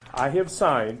I have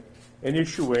signed and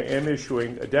am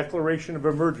issuing a declaration of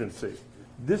emergency.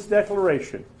 This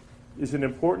declaration is an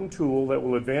important tool that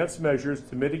will advance measures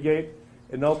to mitigate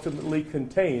and ultimately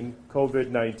contain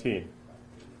COVID-19.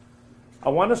 I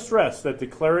want to stress that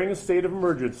declaring a state of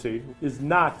emergency is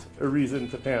not a reason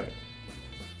to panic.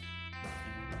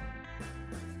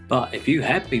 But if you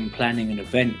have been planning an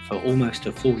event for almost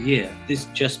a full year, this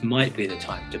just might be the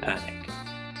time to panic.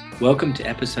 Welcome to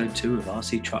episode 2 of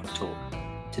RC Truck Talk.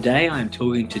 Today I am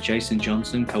talking to Jason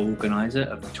Johnson, co-organizer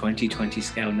of the 2020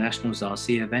 Scale Nationals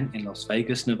RC event in Las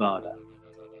Vegas, Nevada.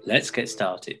 Let's get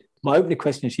started. My opening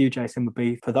question to you, Jason, would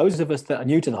be, for those of us that are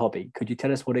new to the hobby, could you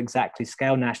tell us what exactly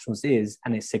Scale Nationals is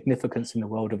and its significance in the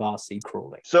world of RC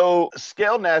crawling? So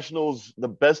Scale Nationals, the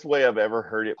best way I've ever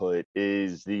heard it put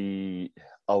is the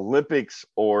Olympics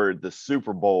or the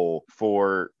Super Bowl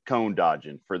for cone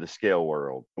dodging for the scale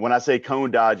world. When I say cone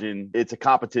dodging, it's a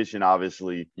competition,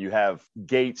 obviously. You have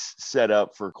gates set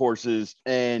up for courses,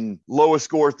 and lowest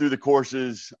score through the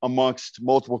courses amongst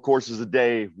multiple courses a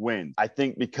day wins. I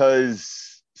think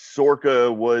because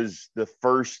Sorka was the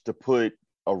first to put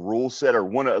a rule set,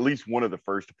 or at least one of the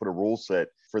first to put a rule set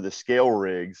for the scale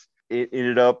rigs, it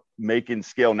ended up making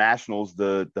Scale Nationals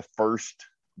the first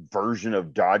version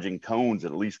of dodging cones,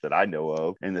 at least that I know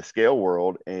of, in the scale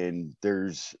world. And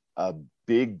there's a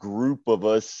big group of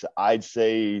us, I'd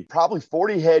say probably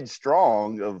 40 heads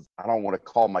strong of, I don't want to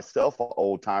call myself an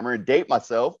old timer and date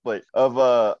myself, but of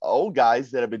old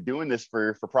guys that have been doing this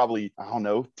for probably,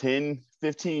 10,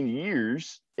 15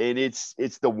 years. And it's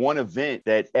the one event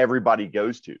that everybody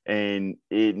goes to. And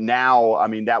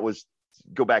that was,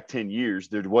 go back 10 years,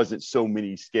 there wasn't so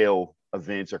many scale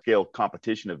events or scale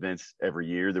competition events every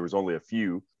year. There was only a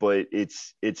few, but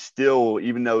it's still,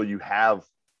 even though you have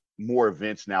more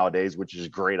events nowadays, which is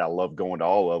great. I love going to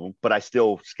all of them, but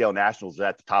Scale Nationals is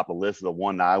at the top of the list of the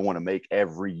one that I want to make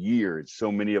every year. And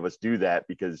so many of us do that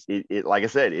because it like I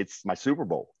said, it's my Super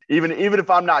Bowl. Even if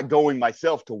I'm not going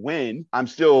myself to win, I'm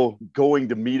still going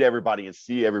to meet everybody and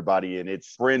see everybody. And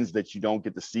it's friends that you don't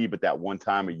get to see but that one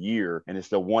time a year. And it's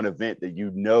the one event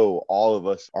that all of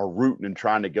us are rooting and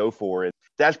trying to go for it.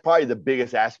 That's probably the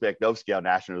biggest aspect of Scale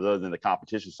Nationals, other than the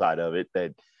competition side of it,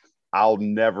 that I'll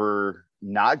never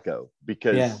not go,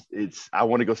 because I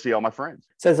want to go see all my friends.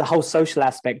 So there's a whole social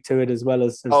aspect to it as well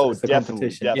as the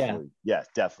competition. Definitely. Yes,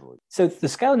 definitely. So the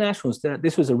Scale Nationals,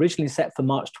 this was originally set for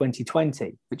March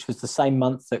 2020, which was the same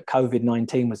month that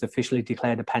COVID-19 was officially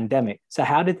declared a pandemic. So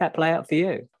how did that play out for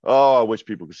you? Oh, I wish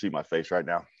people could see my face right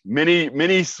now.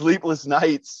 Many sleepless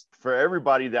nights for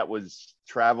everybody that was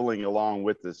traveling along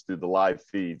with us through the live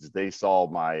feeds. They saw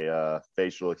my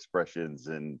facial expressions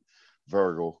and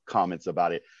verbal comments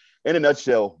about it. In a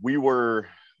nutshell,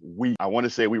 I want to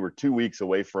say we were 2 weeks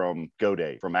away from go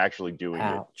day, from actually doing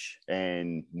it.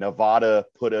 And Nevada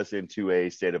put us into a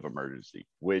state of emergency,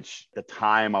 which at the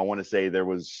time, I want to say there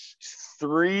was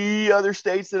 3 other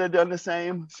states that had done the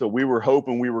same. So we were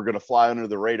hoping we were going to fly under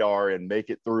the radar and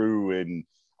make it through and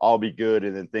all be good,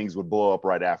 and then things would blow up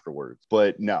right afterwards.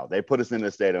 But no, they put us in a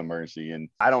state of emergency. And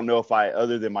I don't know if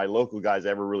other than my local guys,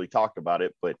 ever really talked about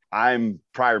it, but I'm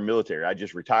prior military. I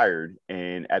just retired.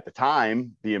 And at the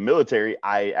time, being military,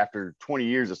 after 20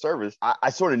 years of service,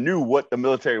 I sort of knew what the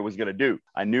military was going to do.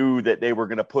 I knew that they were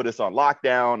going to put us on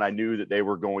lockdown. I knew that they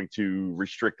were going to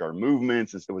restrict our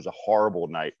movements. It was a horrible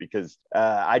night because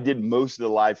I did most of the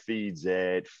live feeds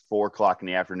at 4:00 in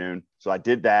the afternoon. So I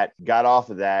did that, got off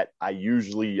of that. I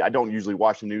don't usually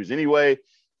watch the news anyway,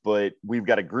 but we've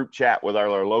got a group chat with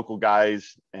our local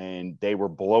guys, and they were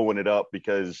blowing it up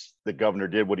because the governor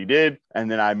did what he did. And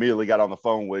then I immediately got on the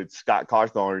phone with Scott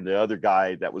Cawthorn, the other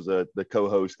guy that was the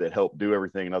co-host that helped do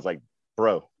everything. And I was like,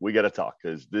 bro, we got to talk,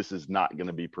 because this is not going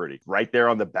to be pretty. Right there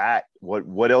on the bat,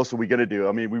 what else are we going to do?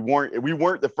 I mean, we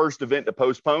weren't the first event to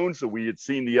postpone, so we had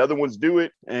seen the other ones do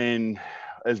it. And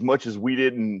as much as we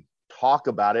didn't talk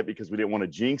about it because we didn't want to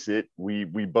jinx it, we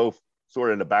both sort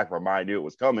of in the back of our mind knew it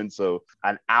was coming. So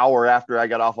an hour after I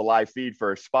got off a live feed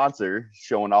for a sponsor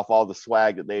showing off all the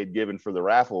swag that they had given for the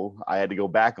raffle, I had to go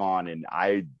back on, and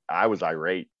I was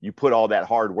irate. You put all that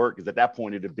hard work, because at that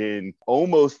point it had been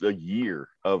almost a year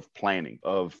of planning,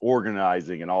 of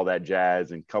organizing and all that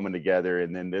jazz and coming together.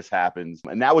 And then this happens.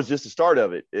 And that was just the start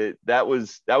of it. That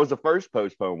was the first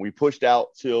postpone. We pushed out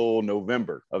till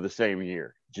November of the same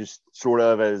year. Just sort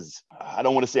of as, I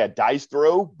don't want to say a dice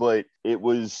throw, but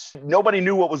nobody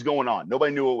knew what was going on.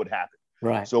 Nobody knew what would happen.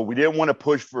 Right. So we didn't want to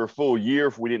push for a full year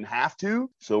if we didn't have to.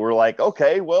 So we're like,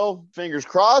 okay, well, fingers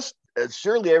crossed.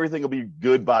 Surely everything will be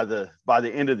good by the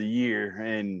end of the year.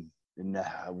 And And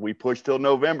we pushed till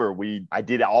November. I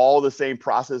did all the same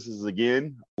processes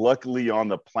again. Luckily, on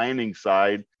the planning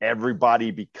side, everybody,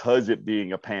 because it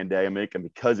being a pandemic and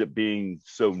because it being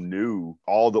so new,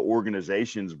 all the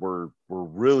organizations were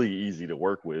really easy to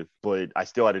work with. But I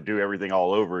still had to do everything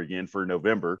all over again for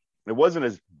November. It wasn't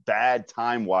as bad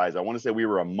time-wise. I want to say we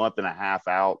were a month and a half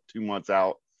out, 2 months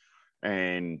out.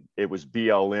 And it was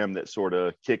BLM that sort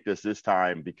of kicked us this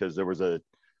time because there was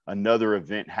another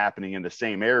event happening in the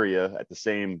same area at the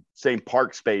same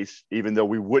park space, even though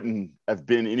we wouldn't have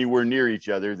been anywhere near each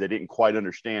other. They didn't quite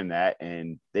understand that,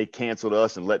 and they canceled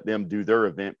us and let them do their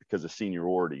event because of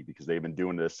seniority, because they've been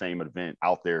doing the same event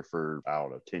out there for, I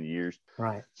don't know, 10 years.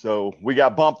 Right. So we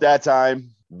got bumped that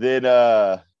time. Then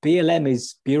BLM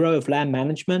is Bureau of Land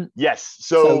Management. Yes.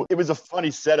 So it was a funny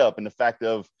setup in the fact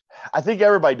of, I think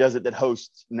everybody does it that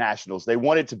hosts nationals. They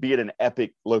want it to be at an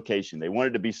epic location. They want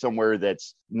it to be somewhere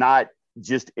that's not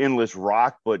just endless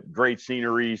rock, but great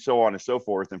scenery, so on and so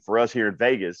forth. And for us here in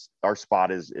Vegas, our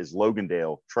spot is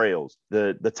Logandale Trails.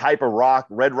 The type of rock,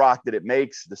 red rock that it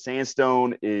makes, the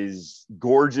sandstone is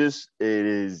gorgeous.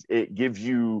 It gives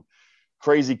you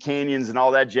crazy canyons and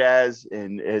all that jazz,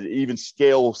 and even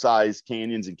scale size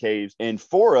canyons and caves. And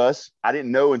for us, I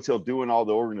didn't know until doing all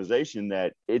the organization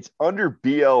that it's under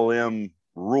BLM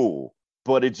rule,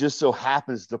 but it just so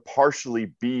happens to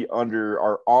partially be under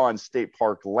our on state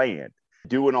park land.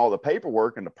 Doing all the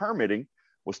paperwork and the permitting,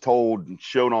 was told and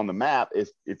shown on the map,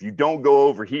 if you don't go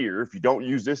over here, if you don't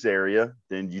use this area,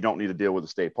 then you don't need to deal with the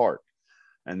state park.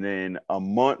 And then a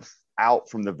month out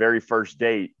from the very first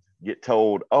date, get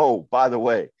told, oh, by the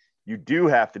way, you do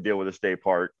have to deal with the state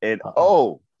park. And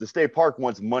the state park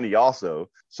wants money also.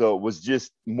 So it was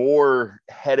just more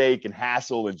headache and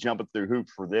hassle and jumping through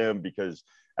hoops for them, because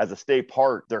as a state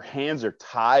park, their hands are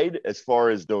tied as far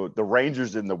as the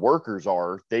rangers and the workers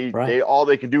are. They all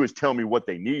they can do is tell me what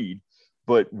they need,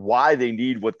 but why they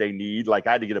need what they need. Like,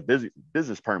 I had to get a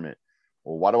business permit.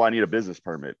 Well, why do I need a business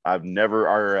permit? I've never,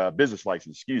 or business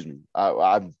license, excuse me.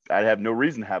 I have no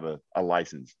reason to have a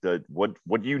license. What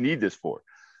do you need this for?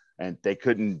 And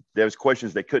there was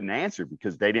questions they couldn't answer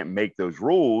because they didn't make those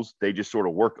rules. They just sort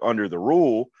of work under the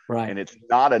rule. Right. And it's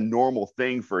not a normal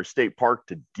thing for a state park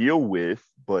to deal with.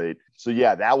 But so,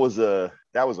 yeah, that was a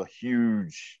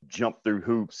huge jump through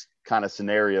hoops kind of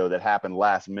scenario that happened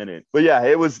last minute. But yeah,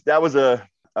 that was a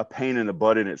pain in the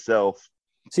butt in itself.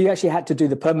 So you actually had to do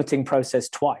the permitting process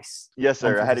twice? Yes,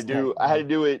 sir. I had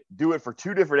to do it for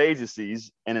two different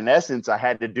agencies. And in essence, I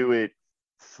had to do it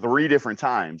 3 different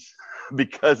times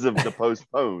because of the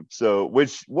postpone. So,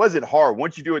 which wasn't hard.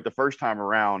 Once you do it the first time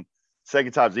around,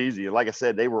 second time's easy. Like I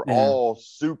said, they were all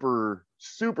super,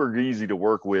 super easy to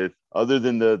work with, other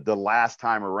than the last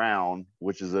time around,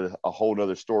 which is a whole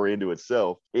nother story into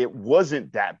itself. It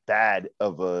wasn't that bad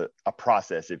of a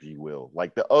process, if you will.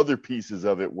 Like, the other pieces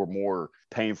of it were more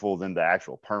painful than the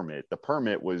actual permit. The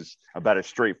permit was about as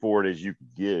straightforward as you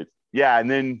could get. Yeah, and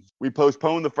then we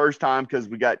postponed the first time because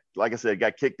we got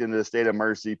kicked into the state of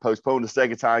mercy. Postponed the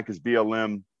second time because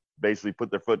BLM basically put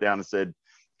their foot down and said,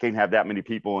 can't have that many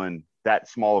people in that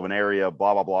small of an area,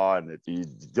 blah, blah, blah. And if you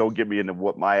don't get me into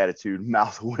what my attitude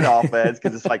mouth went off as,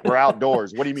 because it's like, we're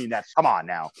outdoors. What do you mean that's, come on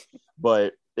now.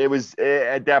 But it was,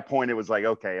 at that point, it was like,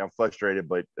 okay, I'm frustrated,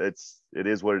 but it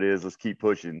is what it is. Let's keep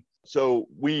pushing. So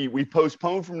we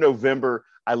postponed from November.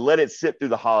 I let it sit through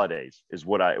the holidays is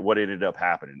what ended up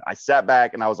happening. I sat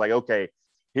back and I was like, okay,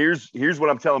 here's what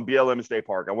I'm telling BLM and State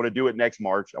Park. I want to do it next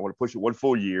March. I want to push it 1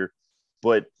 full year.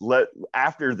 But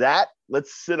after that,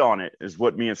 let's sit on it, is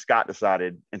what me and Scott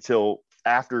decided, until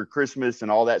after Christmas and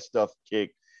all that stuff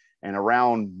kicked. And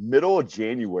around middle of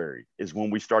January is when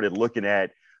we started looking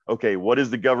at, okay, what is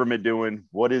the government doing?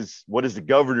 What is the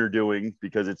governor doing?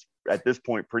 Because it's at this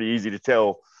point pretty easy to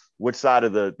tell which side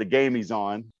of the game he's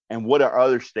on, and what are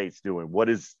other states doing? What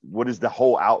is the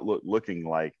whole outlook looking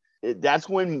like? That's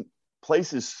when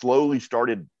places slowly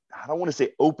started, I don't want to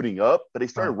say opening up, but they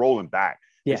started rolling back.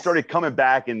 Yes. They started coming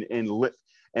back and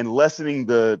lessening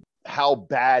how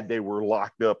bad they were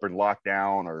locked up and locked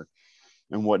down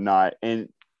and whatnot. And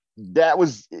that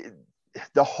was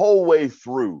the whole way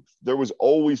through. There was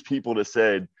always people that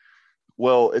said,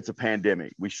 well, it's a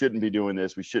pandemic. We shouldn't be doing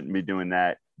this. We shouldn't be doing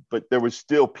that. But there was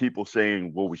still people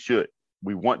saying, well,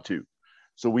 we want to.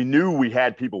 So we knew we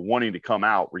had people wanting to come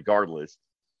out regardless.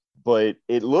 But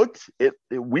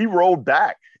we rolled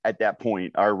back at that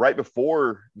point, or right before,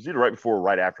 it was either right before or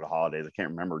right after the holidays. I can't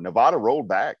remember. Nevada rolled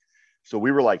back. So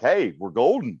we were like, hey, we're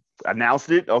golden. Announced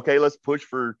it. Okay, let's push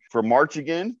for March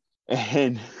again.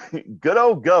 And good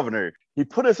old governor, he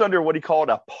put us under what he called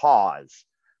a pause,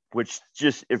 which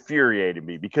just infuriated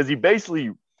me, because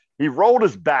he rolled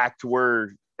us back to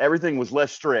where everything was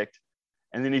less strict.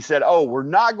 And then he said, oh, we're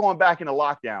not going back into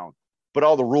lockdown, but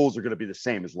all the rules are going to be the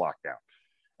same as lockdown.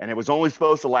 And it was only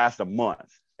supposed to last a month,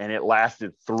 and it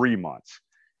lasted 3 months.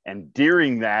 And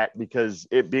during that, because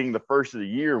it being the first of the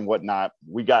year and whatnot,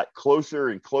 we got closer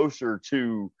and closer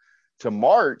to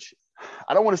March.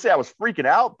 I don't want to say I was freaking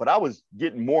out, but I was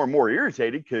getting more and more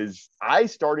irritated because I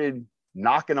started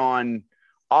knocking on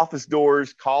office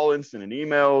doors, calling, sending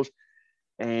emails,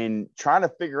 and trying to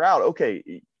figure out,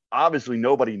 okay, obviously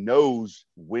nobody knows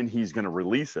when he's going to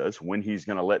release us, when he's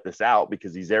going to let this out,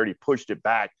 because he's already pushed it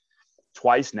back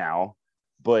twice now.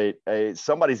 But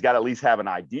somebody's got to at least have an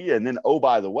idea. And then, oh,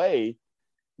 by the way,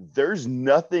 there's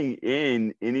nothing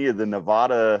in any of the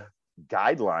Nevada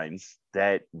guidelines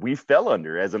that we fell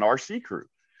under as an RC crew.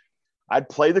 I'd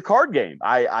play the card game.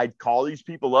 I'd call these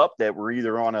people up that were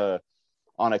either on a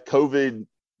COVID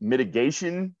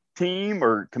mitigation team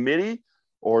or committee,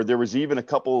 or there was even a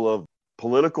couple of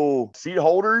political seat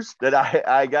holders that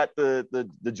I got the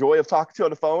joy of talking to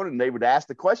on the phone, and they would ask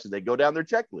the question. They'd go down their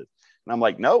checklist. And I'm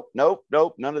like, nope, none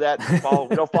of that.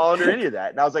 We don't fall under any of that.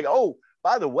 And I was like, oh,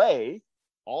 by the way,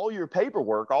 all your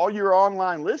paperwork, all your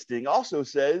online listing also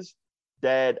says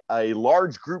that a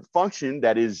large group function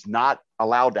that is not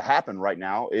allowed to happen right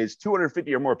now is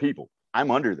 250 or more people. I'm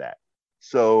under that.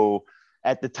 So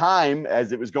at the time,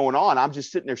 as it was going on, I'm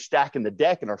just sitting there stacking the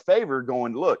deck in our favor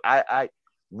going, look,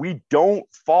 we don't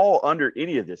fall under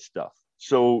any of this stuff.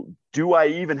 So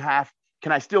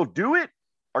can I still do it?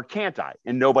 Or can't I?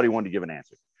 And nobody wanted to give an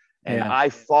answer. And Yeah. I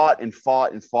fought. And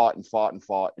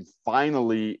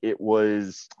finally it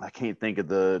was, I can't think of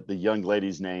the young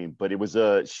lady's name, but it was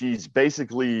she's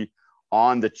basically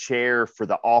on the chair for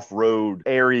the off-road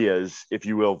areas, if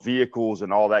you will, vehicles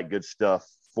and all that good stuff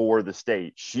for the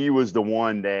state. She was the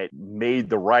one that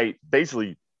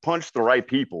basically punched the right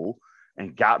people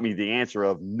and got me the answer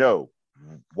of no.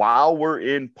 While we're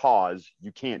in pause,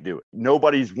 you can't do it.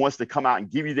 Nobody wants to come out and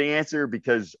give you the answer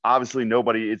because obviously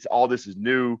all this is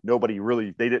new. Nobody really,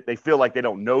 they feel like they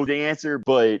don't know the answer,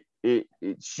 but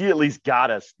she at least got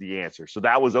us the answer. So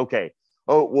that was okay.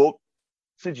 Oh, well,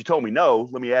 since you told me no,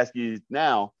 let me ask you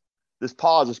now, this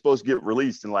pause is supposed to get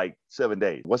released in like 7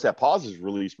 days. Once that pause is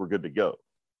released, we're good to go.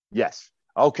 Yes.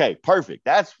 Okay, perfect.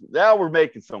 Now we're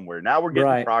making somewhere. Now we're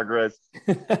getting progress.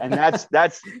 And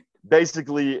that's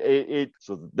basically it.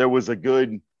 So there was a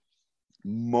good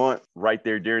month right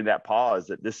there during that pause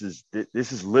that this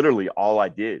is literally all I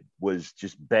did was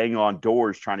just bang on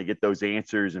doors trying to get those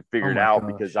answers and figure it out,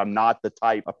 because I'm not the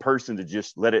type of person to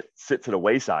just let it sit to the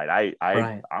wayside.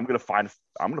 I'm gonna find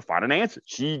an answer.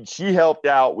 She helped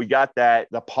out. We got that.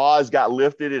 The pause got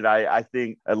lifted, and I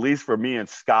think, at least for me and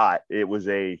Scott, it was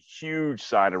a huge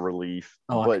sign of relief.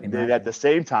 But then at the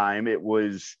same time, it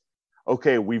was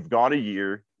okay. We've gone a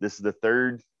year. This is the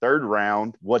third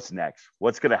round. What's next?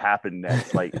 What's going to happen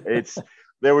next? Like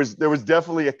there was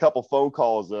definitely a couple phone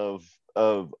calls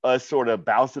of us sort of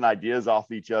bouncing ideas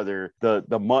off each other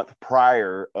the month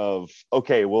prior of,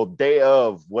 okay, well, day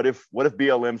of, what if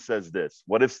BLM says this?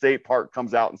 What if State Park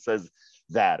comes out and says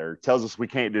that, or tells us we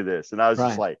can't do this? And I was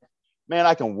just like, man,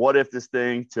 I can what if this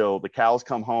thing till the cows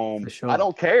come home. Sure. I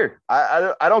don't care.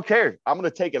 I don't care. I'm going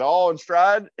to take it all in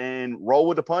stride and roll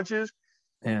with the punches.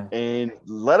 Yeah. And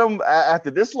let them,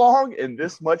 after this long and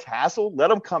this much hassle, let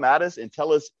them come at us and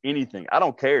tell us anything. I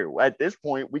don't care. At this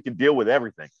point, we can deal with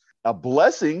everything. A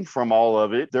blessing from all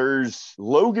of it, there's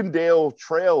Logandale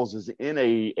Trails is in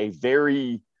a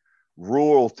very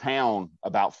rural town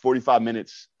about 45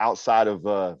 minutes outside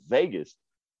of Vegas.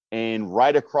 And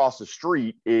right across the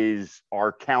street is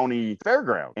our county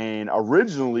fairground. And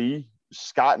originally,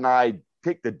 Scott and I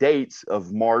picked the dates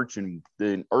of March and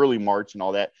then early March and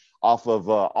all that off of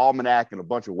Almanac and a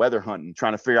bunch of weather hunting,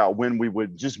 trying to figure out when we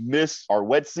would just miss our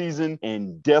wet season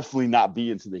and definitely not be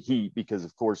into the heat, because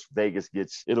of course Vegas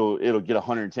it'll get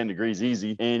 110 degrees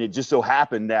easy. And it just so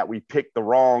happened that we picked the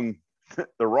wrong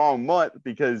month,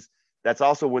 because that's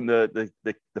also when the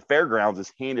fairgrounds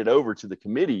is handed over to the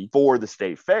committee for the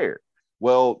state fair.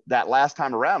 Well, that last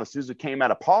time around, as soon as it came out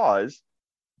of pause,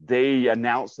 they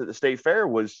announced that the state fair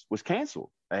was canceled.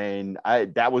 And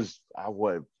that was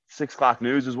 6 o'clock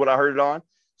news is what I heard it on.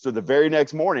 So the very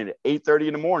next morning at 8:30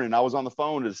 in the morning, I was on the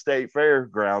phone to the state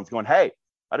fairgrounds going, hey,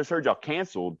 I just heard y'all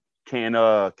canceled. Can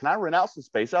I rent out some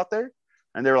space out there?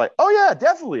 And they were like, oh yeah,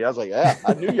 definitely. I was like, yeah,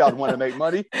 I knew y'all want to make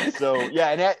money. So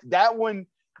yeah. And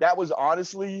that was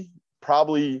honestly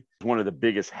probably one of the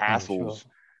biggest hassles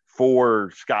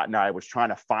for Scott and I, was trying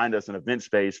to find us an event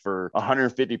space for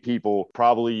 150 people.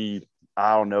 Probably,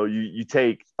 I don't know, you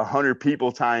take 100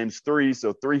 people times 3,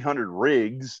 so 300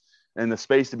 rigs, and the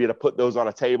space to be able to put those on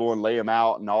a table and lay them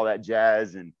out and all that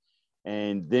jazz. And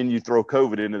And then you throw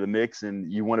COVID into the mix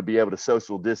and you want to be able to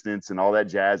social distance and all that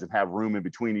jazz and have room in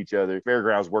between each other.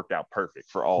 Fairgrounds worked out perfect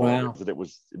for all of it. It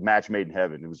was a match made in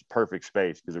heaven. It was a perfect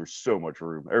space because there was so much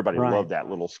room. Everybody loved that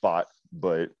little spot.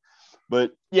 But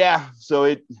yeah, so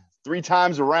it 3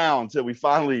 times around till we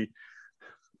finally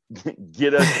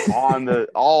get us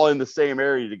all in the same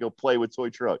area to go play with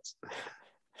toy trucks.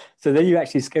 So then you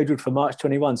actually scheduled for March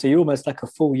 21. So you're almost like a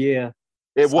full year.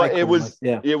 It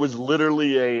was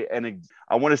literally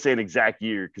I want to say an exact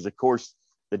year, because of course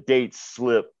the dates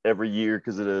slip every year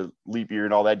because of the leap year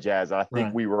and all that jazz. I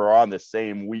think we were on the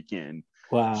same weekend,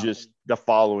 just the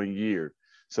following year.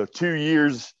 So 2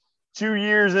 years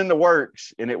in the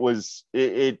works, and it was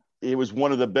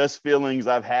one of the best feelings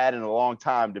I've had in a long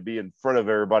time to be in front of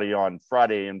everybody on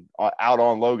Friday and out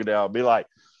on Loganell, be like,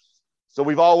 so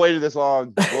we've all waited this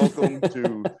long. Welcome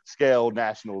to Scale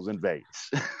Nationals in Vegas.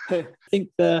 I think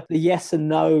the yes and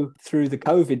no through the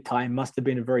COVID time must have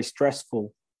been a very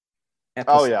stressful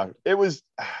episode. Oh, yeah. It was,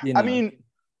 I mean,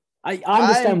 I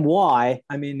understand why.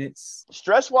 I mean, it's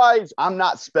stress-wise, I'm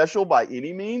not special by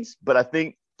any means, but I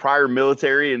think prior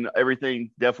military and everything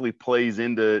definitely plays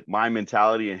into my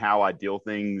mentality and how I deal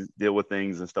with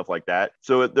things and stuff like that.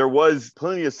 So there was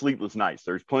plenty of sleepless nights.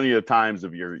 There's plenty of times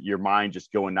of your mind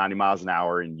just going 90 miles an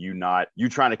hour and you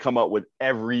trying to come up with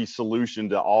every solution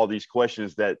to all these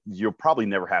questions that you'll probably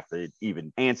never have to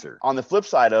even answer. On the flip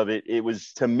side of it, it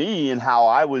was, to me, and how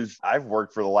I've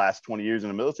worked for the last 20 years in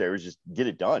the military, was just get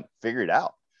it done, figure it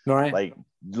out. Right. Like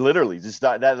literally just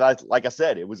that, like I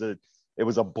said, it was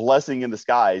a blessing in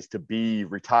disguise to be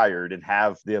retired and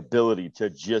have the ability to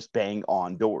just bang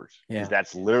on doors. Yeah.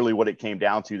 That's literally what it came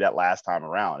down to that last time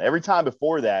around. Every time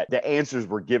before that, the answers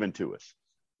were given to us.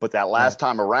 But that last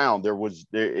time around,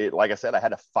 like I said, I had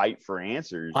to fight for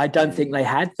answers. I don't think they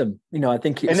had them. I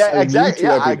think it's exactly.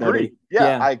 Yeah, I agree.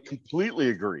 Yeah, I completely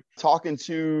agree. Talking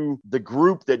to the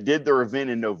group that did their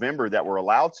event in November that were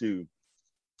allowed to,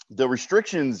 the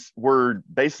restrictions were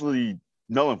basically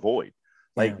null and void.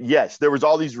 Yes, there was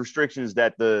all these restrictions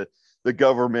that the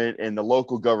government and the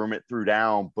local government threw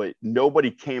down, but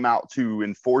nobody came out to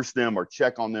enforce them or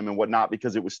check on them and whatnot,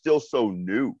 because it was still so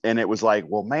new. And it was like,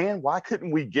 well, man, why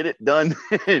couldn't we get it done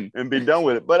and be done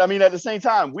with it? But I mean, at the same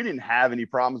time, we didn't have any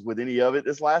problems with any of it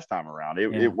this last time around.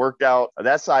 It worked out.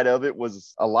 That side of it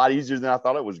was a lot easier than I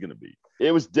thought it was going to be.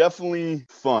 It was definitely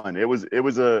fun. It was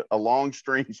a long,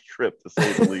 strange trip, to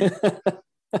say the least.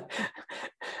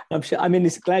 I'm sure. I mean,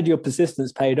 it's glad your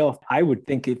persistence paid off. I would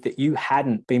think that you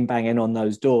hadn't been banging on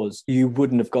those doors, you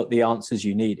wouldn't have got the answers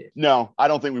you needed. No, I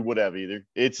don't think we would have either.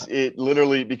 It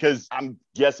literally, because I'm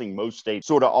guessing most states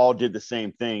sort of all did the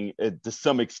same thing to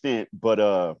some extent,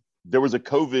 but there was a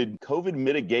COVID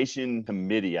mitigation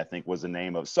committee, I think was the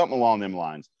name of something along them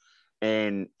lines.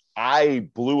 And I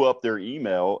blew up their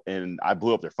email and I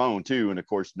blew up their phone too. And of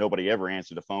course, nobody ever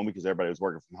answered the phone because everybody was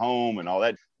working from home and all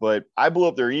that. But I blew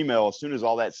up their email as soon as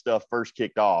all that stuff first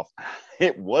kicked off.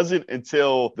 It wasn't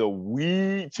until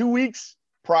 2 weeks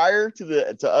prior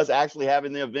to us actually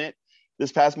having the event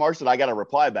this past March that I got a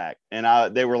reply back.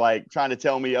 And they were like trying to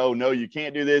tell me, oh, no, you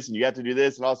can't do this and you have to do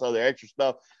this and also other extra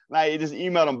stuff. And I just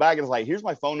emailed them back and was like, here's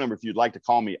my phone number if you'd like to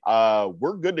call me.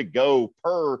 We're good to go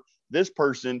per this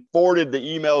person, forwarded the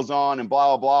emails on and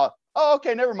blah, blah, blah. Oh,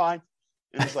 okay, never mind.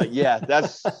 And it's like, yeah,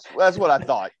 that's what I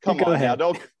thought. Come on now.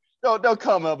 Don't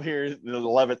come up here in the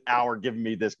 11th hour giving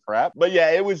me this crap. But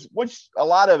yeah, it was, which a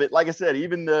lot of it, like I said,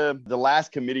 even the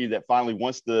last committee that finally,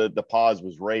 once the pause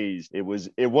was raised, it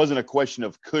wasn't a question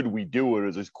of could we do it. It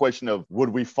was a question of would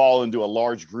we fall into a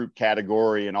large group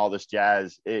category and all this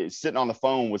jazz. Sitting on the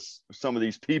phone with some of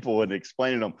these people and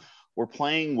explaining to them, we're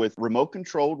playing with remote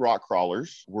controlled rock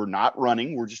crawlers. We're not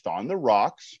running. We're just on the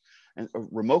rocks. And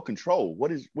remote control.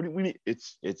 What do we need?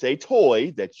 It's a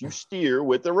toy that you steer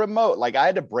with a remote. Like I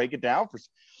had to break it down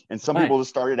and some people just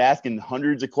started asking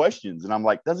hundreds of questions. And I'm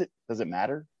like, does it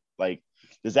matter? Like,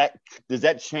 does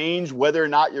that change whether or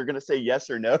not you're going to say yes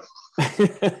or no?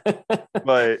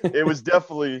 But it was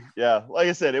definitely, yeah, like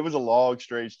I said, it was a long,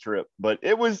 strange trip, but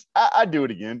I'd do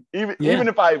it again. Even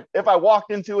if I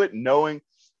walked into it knowing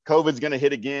COVID's going to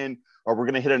hit again, or we're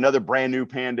going to hit another brand new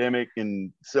pandemic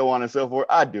and so on and so forth,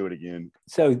 I'd do it again.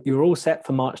 So you're all set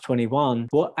for March 21.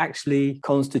 What actually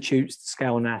constitutes the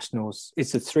Scale Nationals?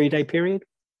 It's a 3-day period?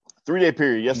 3-day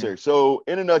period, yes, sir. So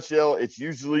in a nutshell,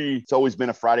 it's always been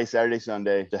a Friday, Saturday,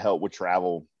 Sunday to help with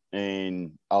travel.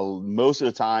 And most of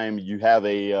the time you have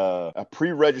a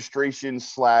pre-registration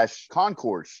 /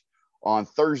 concourse on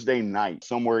Thursday night,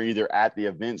 somewhere either at the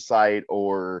event site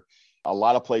or a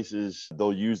lot of places,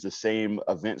 they'll use the same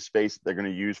event space that they're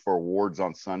going to use for awards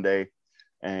on Sunday.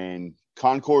 And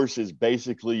Concourse is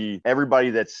basically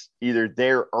everybody that's either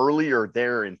there early or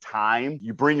there in time.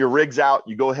 You bring your rigs out,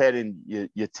 you go ahead and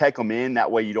you tech them in. That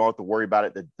way you don't have to worry about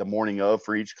it the morning of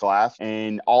for each class.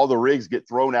 And all the rigs get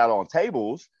thrown out on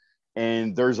tables.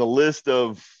 And there's a list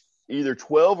of either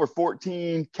 12 or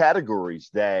 14 categories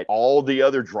that all the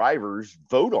other drivers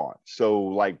vote on. So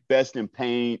like best in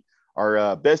paint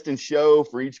or best in show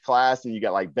for each class. And you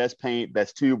got like best paint,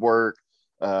 best tube work.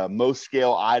 Most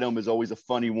scale item is always a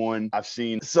funny one. I've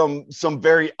seen some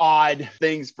very odd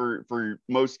things for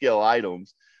most scale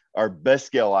items or best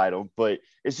scale item, but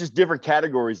it's just different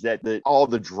categories that all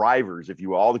the drivers, if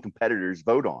you will, all the competitors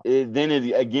vote on.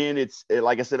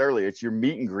 Like I said earlier, it's your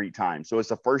meet and greet time. So it's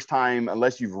the first time,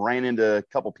 unless you've ran into a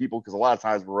couple people, because a lot of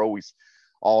times we're always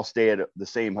all stay at the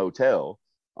same hotel.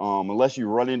 Unless you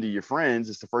run into your friends,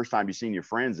 it's the first time you've seen your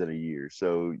friends in a year.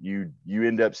 So you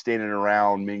end up standing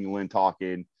around, mingling,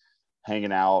 talking,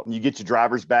 hanging out. You get your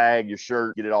driver's bag, your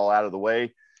shirt, get it all out of the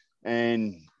way.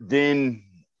 And then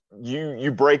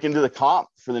you break into the comp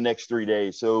for the next 3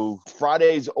 days. So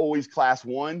Friday's always class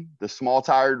 1, the small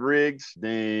tired rigs.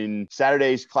 Then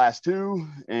Saturday's class 2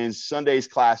 and Sunday's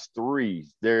class 3.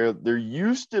 There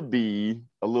used to be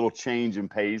a little change in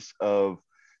pace of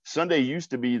Sunday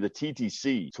used to be the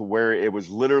TTC, to where it was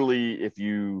literally, if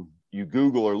you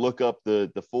Google or look up the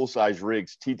full size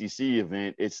rigs TTC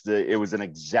event, it was an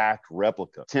exact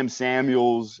replica. Tim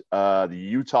Samuels, the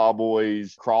Utah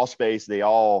boys, Crawl Space, they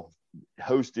all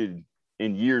hosted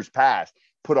in years past,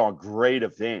 put on great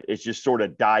event. It's just sort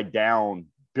of died down.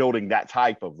 Building that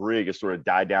type of rig has sort of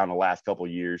died down the last couple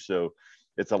of years. So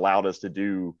it's allowed us to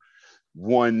do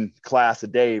one class a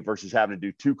day versus having to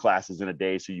do 2 classes in a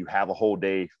day. So you have a whole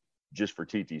day just for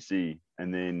TTC.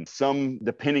 And then some,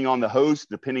 depending on the host,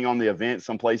 depending on the event,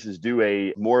 some places do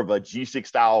a more of a G6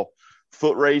 style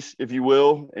foot race, if you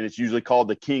will. And it's usually called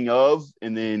the King of.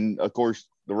 And then of course,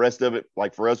 the rest of it,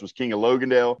 like for us, was King of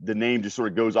Logandale. The name just sort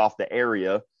of goes off the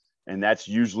area. And that's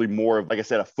usually more of, like I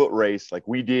said, a foot race. Like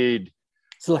we did.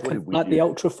 So like the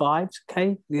Ultra 5s,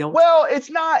 okay? Well, it's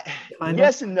not.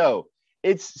 Yes and no.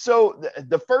 It's so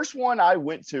the first one I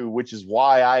went to, which is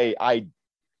why I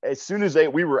as soon as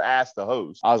we were asked to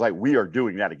host, I was like, we are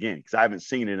doing that again, because I haven't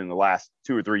seen it in the last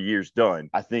 2 or 3 years done.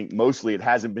 I think mostly it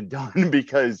hasn't been done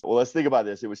because, well, let's think about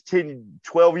this. It was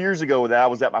 12 years ago that I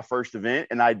was at my first event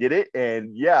and I did it.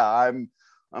 And yeah,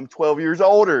 I'm 12 years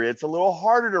older. It's a little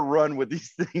harder to run with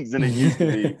these things than it used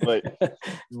to be,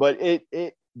 but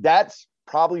that's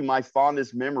probably my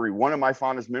fondest memory. One of my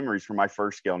fondest memories from my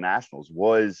first scale nationals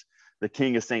was the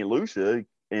King of St. Lucia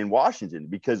in Washington,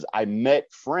 because I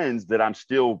met friends that I'm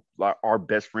still our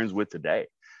best friends with today,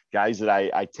 guys that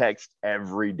I text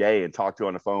every day and talk to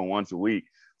on the phone once a week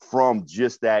from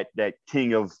just that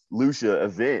King of Lucia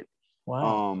event.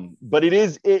 Wow. But it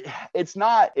is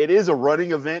a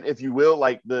running event, if you will.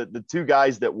 Like the 2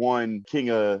 guys that won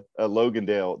King of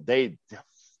Logandale,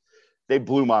 they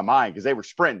blew my mind because they were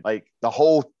sprinting like the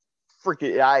whole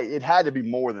it had to be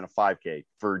more than a 5K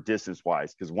for distance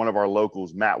wise, because one of our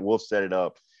locals, Matt Wolf, set it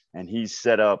up, and he's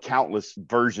set up countless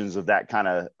versions of that kind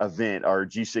of event, or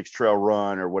G6 trail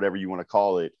run, or whatever you want to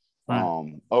call it,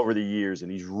 over the years.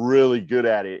 And he's really good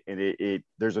at it. And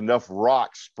there's enough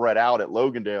rocks spread out at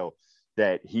Logandale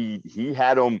that he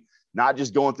had them not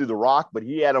just going through the rock, but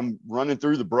he had them running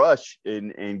through the brush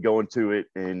and going to it.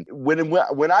 And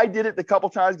when I did it the couple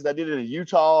times, because I did it in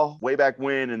Utah way back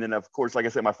when, and then of course, like I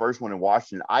said, my first one in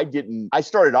Washington, I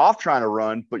started off trying to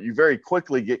run, but you very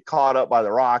quickly get caught up by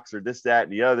the rocks or this, that,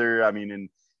 and the other. I mean,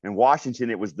 in Washington,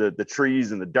 it was the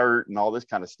trees and the dirt and all this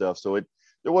kind of stuff. So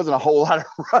there wasn't a whole lot of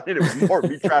running. It was more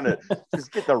me trying to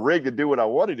just get the rig to do what I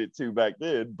wanted it to back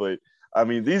then. But I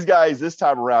mean, these guys this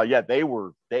time around, yeah, they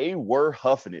were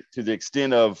huffing it to the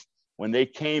extent of when they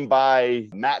came by,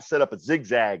 Matt set up a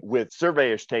zigzag with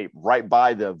surveyor's tape right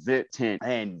by the event tent.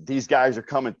 And these guys are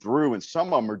coming through, and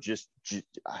some of them are just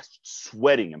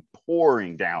sweating and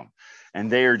pouring down, and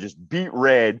they are just beat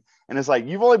red. And it's like,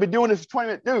 you've only been doing this for 20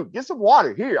 minutes. Dude, get some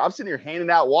water. Here, I'm sitting here handing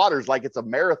out waters like it's a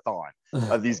marathon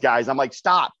of these guys. I'm like,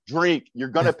 stop, drink. You're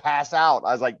going to pass out.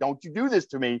 I was like, don't you do this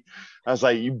to me. I was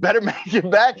like, you better make it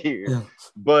back here. Yeah.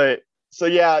 But so,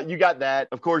 yeah, you got that.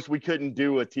 Of course, we couldn't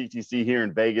do a TTC here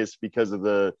in Vegas because of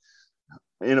the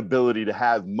inability to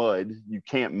have mud. You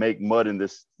can't make mud in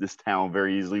this town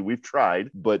very easily. We've tried,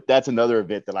 but that's another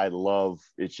event that I love.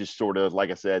 It's just sort of,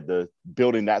 like I said, the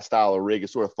building that style of rig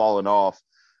has sort of fallen off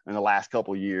in the last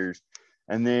couple of years.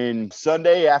 And then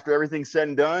Sunday, after everything's said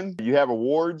and done, you have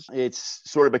awards. It's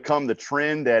sort of become the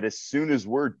trend that as soon as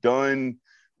we're done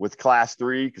with class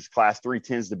 3, because class 3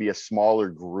 tends to be a smaller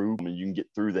group and you can get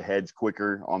through the heads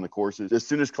quicker on the courses. As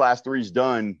soon as class 3 is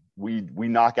done, we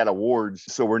knock out awards.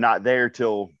 So we're not there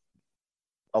till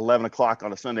 11 o'clock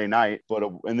on a Sunday night,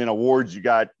 and then awards, you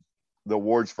got the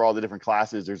awards for all the different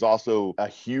classes. There's also a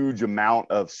huge amount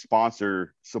of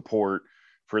sponsor support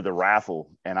for the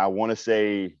raffle. And I want to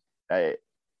say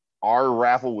our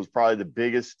raffle was probably the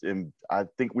biggest, and I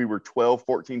think we were 12,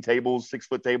 14 tables,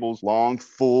 6-foot tables long,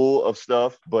 full of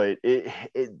stuff. But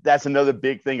that's another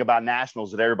big thing about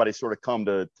nationals that everybody sort of come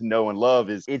to know and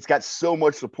love, is it's got so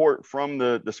much support from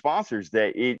the sponsors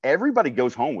that everybody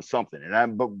goes home with something.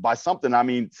 But by something, I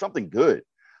mean something good.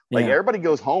 Like everybody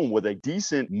goes home with a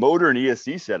decent motor and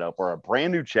ESC setup or a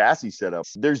brand new chassis setup.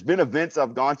 There's been events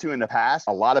I've gone to in the past.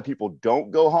 A lot of people don't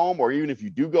go home, or even if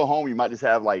you do go home, you might just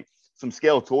have like some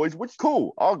scale toys, which is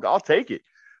cool. I'll take it.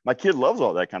 My kid loves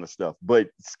all that kind of stuff. But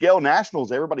scale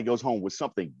nationals, everybody goes home with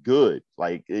something good.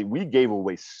 Like we gave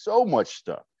away so much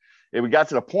stuff. And we got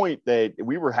to the point that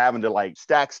we were having to like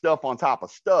stack stuff on top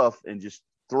of stuff and just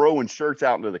throwing shirts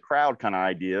out into the crowd kind of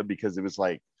idea, because it was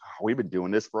like, oh, we've been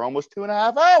doing this for almost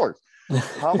 2.5 hours.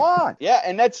 Come on. Yeah.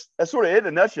 And that's sort of it in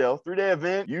a nutshell. 3-day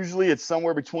event. Usually it's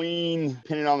somewhere between,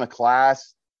 depending on the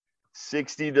class,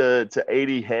 60 to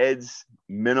 80 heads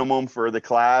minimum for the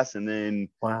class. And then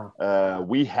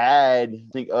we had, I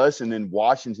think, us and then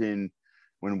Washington,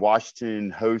 when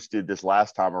Washington hosted this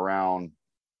last time around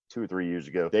 2 or 3 years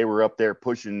ago, they were up there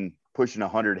pushing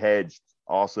 100 heads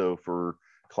also for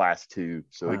class 2.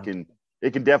 So it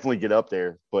can definitely get up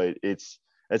there, but it's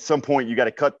at some point you got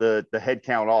to cut the head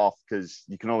count off, because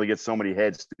you can only get so many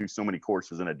heads through so many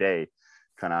courses in a day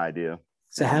kind of idea.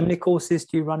 So how many courses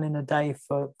do you run in a day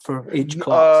for each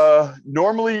class?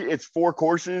 Normally it's 4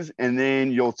 courses, and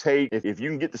then you'll take, if you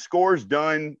can get the scores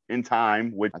done in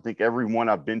time, which I think every one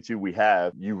I've been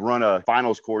to, you run a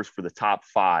finals course for the top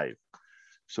 5.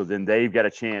 So then they've got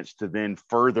a chance to then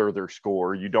further their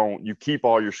score. You keep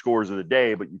all your scores of the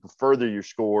day, but you can further your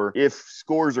score. If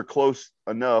scores are close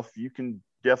enough, you can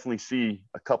definitely see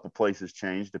a couple places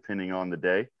change depending on the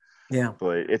day. Yeah.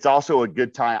 But it's also a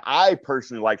good time. I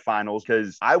personally like finals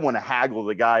because I want to haggle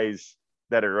the guys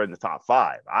that are in the top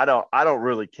 5. I don't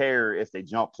really care if they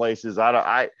jump places.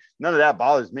 None of that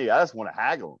bothers me. I just want to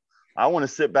haggle them. I want to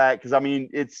sit back, because I mean,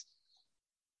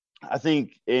 I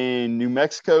think in New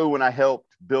Mexico, when I helped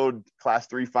build class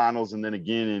 3 finals, and then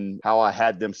again in how I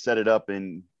had them set it up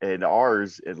in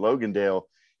ours at Logandale,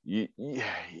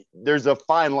 there's a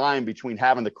fine line between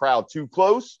having the crowd too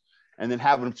close and then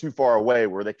having them too far away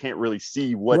where they can't really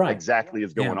see what exactly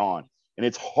is going on. And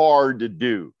it's hard to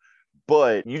do,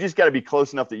 but you just got to be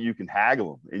close enough that you can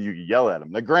haggle them and you can yell at them.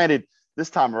 Now, granted,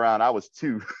 this time around, I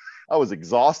was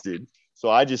exhausted. So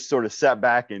I just sort of sat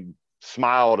back and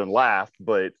smiled and laughed.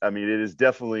 But I mean, it is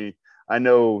definitely, I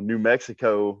know New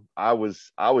Mexico, I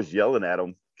was yelling at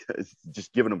them,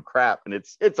 just giving them crap. And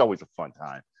it's always a fun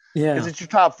time. Yeah. Because it's your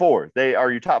top 4. They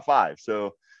are your top 5.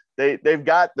 So they've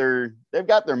got their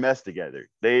mess together.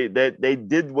 They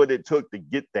did what it took to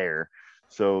get there.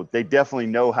 So they definitely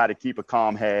know how to keep a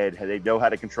calm head. They know how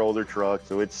to control their truck.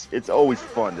 So it's always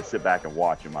fun to sit back and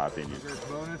watch, in my opinion.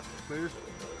 Bonus, clear.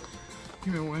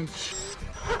 Give me a winch.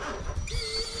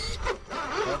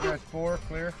 Progress 4,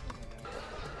 clear.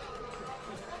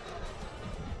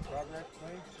 Progress,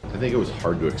 please. I think it was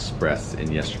hard to express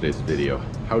in yesterday's video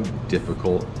how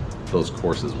difficult those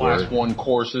courses were. Class 1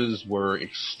 courses were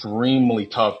extremely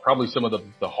tough, probably some of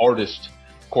the hardest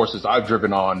courses I've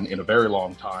driven on in a very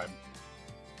long time.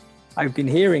 I've been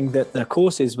hearing that the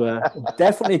courses were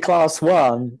definitely class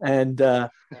 1 and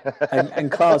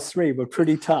class 3 were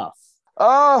pretty tough.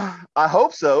 I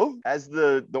hope so. As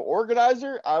the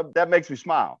organizer, that makes me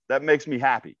smile. That makes me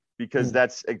happy, because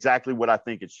that's exactly what I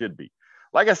think it should be.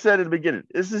 Like I said at the beginning,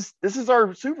 this is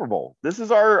our Super Bowl. This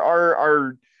is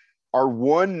our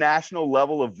one national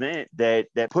level event that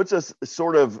puts us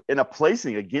sort of in a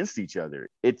placing against each other.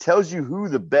 It tells you who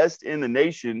the best in the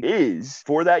nation is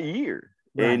for that year.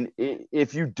 Right. And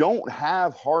if you don't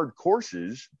have hard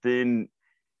courses, then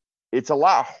it's a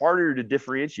lot harder to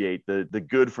differentiate the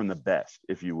good from the best,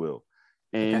 if you will.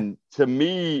 And to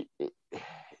me,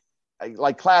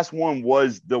 like class 1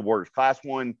 was the worst. Class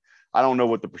 1, I don't know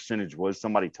what the percentage was.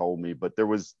 Somebody told me, but there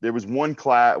was one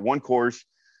course,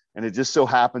 and it just so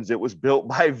happens it was built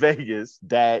by Vegas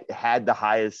that had the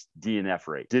highest DNF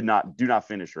rate, do not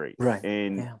finish rate. Right.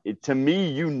 And to me,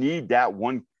 you need that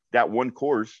one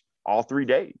course all 3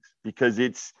 days, because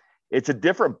it's a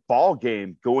different ball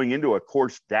game going into a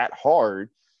course that hard,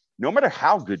 no matter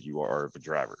how good you are of a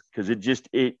driver, because it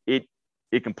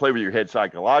can play with your head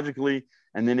psychologically,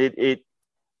 and then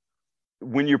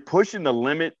when you're pushing the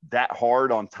limit that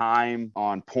hard on time,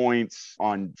 on points,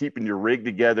 on keeping your rig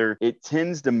together, it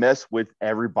tends to mess with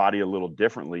everybody a little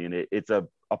differently. And it's a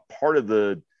part of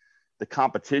the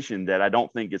competition that I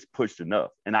don't think gets pushed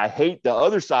enough. And I hate the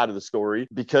other side of the story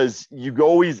because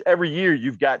every year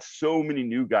you've got so many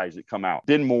new guys that come out.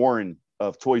 Ben Morin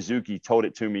of Toyzuki told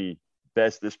it to me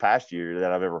best this past year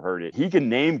that I've ever heard it. He can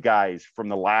name guys from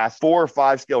the last 4 or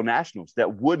 5 scale nationals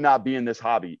that would not be in this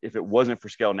hobby if it wasn't for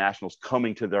scale nationals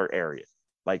coming to their area.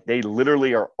 Like, they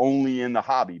literally are only in the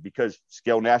hobby because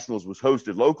scale nationals was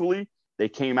hosted locally. They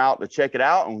came out to check it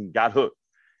out and got hooked.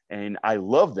 And I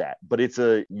love that. But it's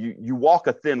you walk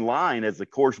a thin line as a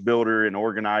course builder and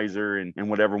organizer and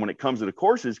whatever when it comes to the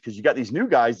courses, because you got these new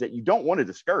guys that you don't want to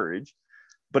discourage.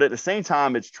 But at the same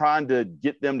time, it's trying to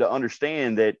get them to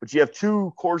understand that, but you have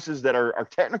 2 courses that are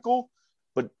technical,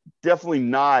 but definitely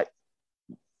not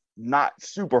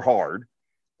super hard.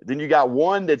 Then you got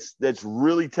one that's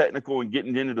really technical and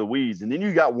getting into the weeds. And then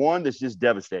you got one that's just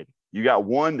devastating. You got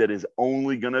one that is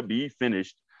only going to be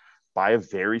finished by a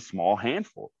very small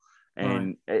handful.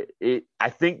 And I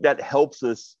think that helps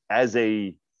us as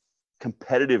a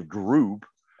competitive group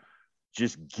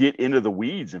just get into the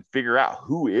weeds and figure out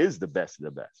who is the best of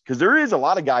the best. Because there is a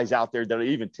lot of guys out there that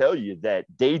even tell you that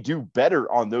they do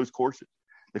better on those courses.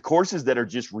 The courses that are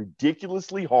just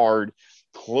ridiculously hard,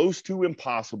 close to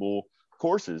impossible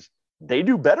courses, they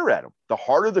do better at them. The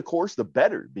harder the course, the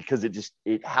better, because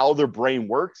how their brain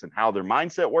works and how their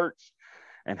mindset works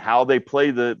and how they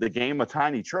play the game of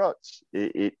tiny trucks,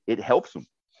 it helps them.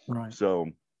 Right. So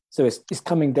it's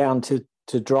coming down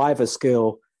to driver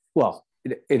skill. Well,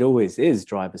 it always is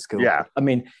driver skill. Yeah. I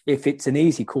mean, if it's an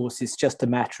easy course, it's just a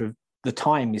matter of the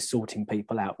time is sorting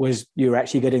people out, whereas you're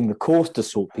actually getting the course to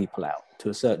sort people out to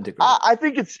a certain degree. I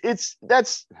think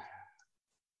that's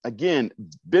again,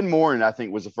 Ben Morin, I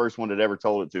think, was the first one that ever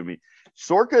told it to me.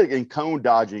 Sorka and cone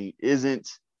dodging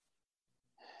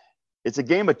it's a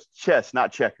game of chess,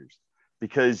 not checkers,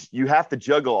 because you have to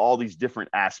juggle all these different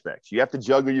aspects. You have to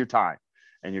juggle your time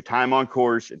and your time on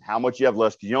course and how much you have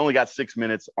left, because you only got 6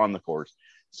 minutes on the course.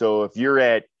 So if you're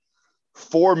at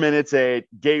 4 minutes at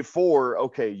gate 4,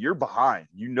 okay, you're behind.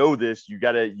 You know this. You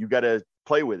gotta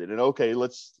play with it. And okay,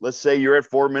 let's say you're at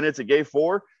 4 minutes at gate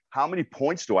 4. How many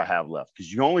points do I have left?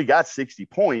 Because you only got 60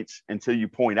 points until you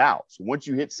point out. So once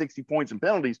you hit 60 points and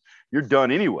penalties, you're done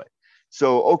anyway.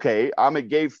 So, okay, I'm at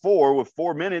gate 4 with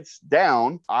 4 minutes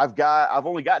down. I've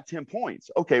only got 10 points.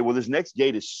 Okay, well, this next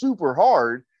gate is super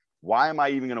hard. Why am I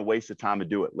even going to waste the time to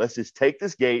do it? Let's just take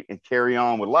this gate and carry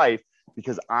on with life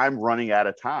because I'm running out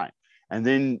of time. And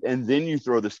then you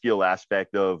throw the skill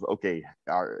aspect of, okay,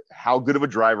 how good of a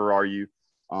driver are you?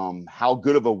 How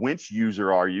good of a winch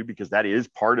user are you? Because that is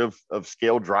part of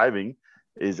scale driving.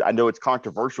 I know it's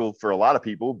controversial for a lot of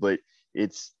people, but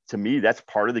to me, that's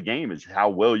part of the game, is how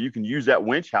well you can use that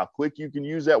winch, how quick you can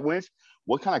use that winch,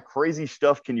 what kind of crazy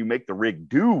stuff can you make the rig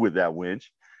do with that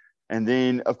winch? And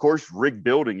then, of course, rig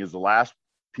building is the last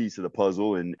piece of the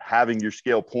puzzle, and having your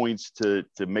scale points to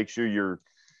make sure you're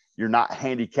not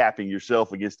handicapping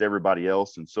yourself against everybody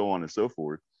else, and so on and so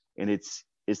forth. And it's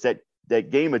that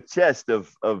game of chess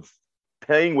of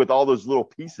playing with all those little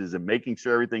pieces and making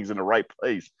sure everything's in the right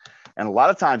place. And a lot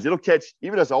of times it'll catch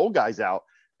even us old guys out,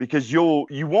 because you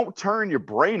won't turn your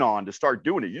brain on to start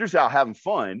doing it. You're just out having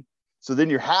fun. So then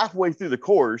you're halfway through the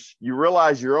course, you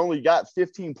realize you're only got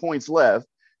 15 points left,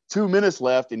 2 minutes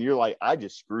left, and you're like, I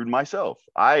just screwed myself.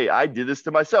 I did this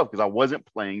to myself because I wasn't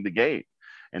playing the game.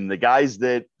 And the guys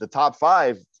the top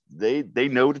 5, they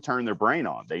know to turn their brain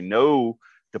on. They know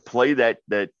to play that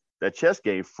chess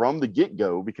game from the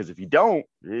get-go, because if you don't,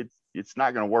 it's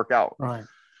not going to work out. Right.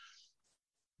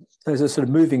 So it's a sort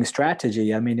of moving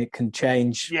strategy. I mean, it can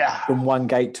change from one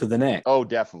gate to the next. Oh,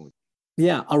 definitely.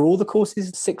 Yeah. Are all the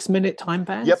courses 6-minute time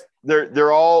bands? Yep.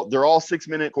 They're all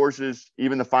 6-minute courses.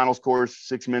 Even the finals course,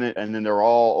 6 minute, and then they're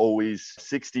all always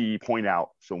 60 point out.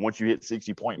 So once you hit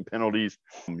 60 point and penalties,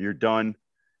 you're done.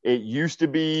 It used to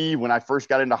be, when I first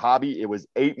got into hobby, it was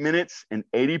 8 minutes and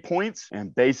 80 points.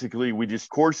 And basically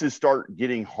courses start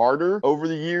getting harder over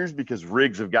the years because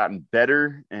rigs have gotten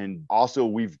better. And also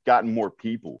we've gotten more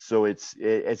people. So it's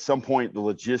at some point, the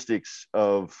logistics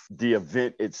of the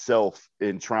event itself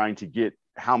in trying to get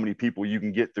how many people you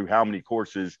can get through how many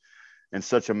courses in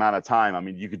such amount of time. I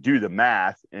mean, you could do the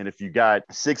math. And if you got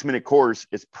a 6-minute course,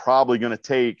 it's probably going to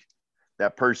take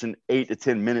that person 8 to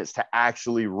 10 minutes to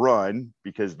actually run,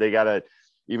 because they got to,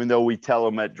 even though we tell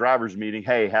them at driver's meeting,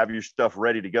 hey, have your stuff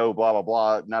ready to go, blah, blah,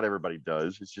 blah. Not everybody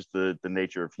does. It's just the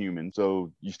nature of humans.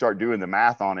 So you start doing the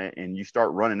math on it and you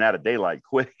start running out of daylight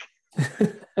quick.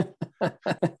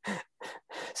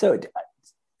 So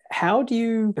How do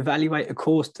you evaluate a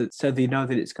course so that you know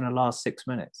that it's going to last 6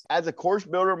 minutes? As a course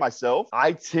builder myself,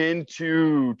 I tend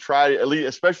to try, at least,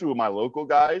 especially with my local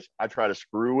guys, I try to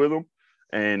screw with them.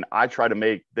 And I try to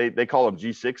make, they call them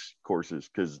G6 courses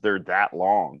because they're that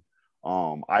long.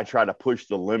 I try to push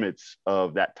the limits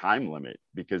of that time limit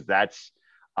because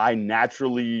I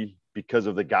naturally, because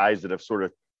of the guys that have sort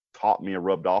of taught me and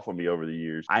rubbed off on me over the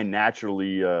years, I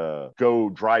naturally go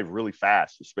drive really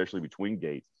fast, especially between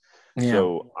gates. Yeah.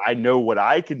 So I know what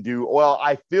I can do. Well,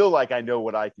 I feel like I know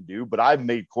what I can do, but I've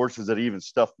made courses that even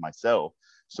stuff myself.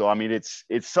 So, I mean, it's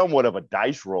somewhat of a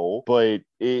dice roll, but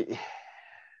that's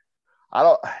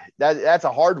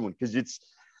a hard one because it's,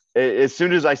 as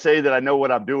soon as I say that I know what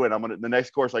I'm doing, the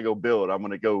next course I go build, I'm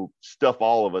going to go stuff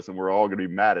all of us and we're all going to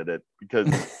be mad at it because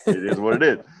it is what it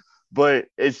is. But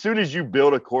as soon as you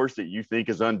build a course that you think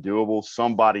is undoable,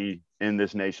 somebody in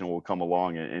this nation will come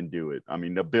along and do it. I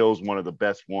mean, the Bill's one of the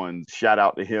best ones. Shout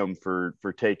out to him for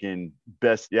taking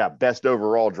best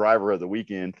overall driver of the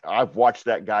weekend. I've watched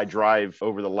that guy drive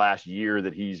over the last year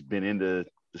that he's been into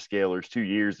the scalers, 2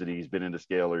 years that he's been into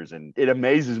scalers, and it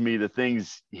amazes me the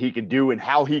things he can do and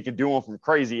how he can do them from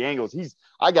crazy angles.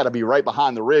 I got to be right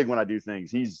behind the rig when I do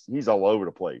things. He's all over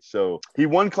the place. So he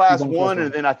won class one,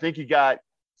 and then I think he got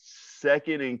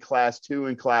second in class 2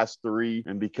 and class 3.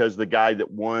 And because the guy that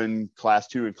won class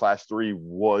 2 and class 3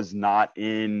 was not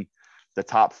in the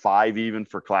top 5 even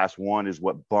for class 1 is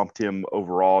what bumped him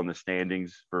overall in the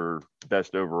standings for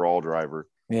best overall driver.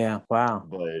 Yeah. Wow.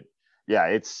 But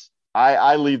yeah,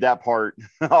 I leave that part,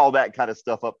 all that kind of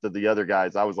stuff up to the other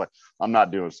guys. I was like, I'm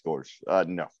not doing scores.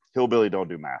 No, Hillbilly don't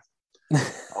do math.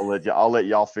 I'll let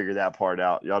y'all figure that part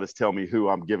out. Y'all just tell me who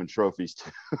I'm giving trophies to.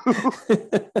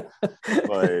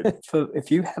 But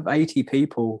if you have 80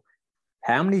 people,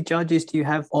 how many judges do you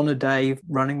have on a day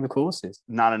running the courses?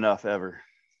 Not enough ever.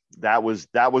 That was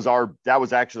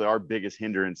actually our biggest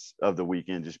hindrance of the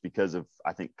weekend, just because of,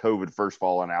 I think, COVID first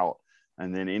falling out.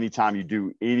 And then anytime you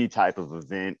do any type of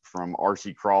event, from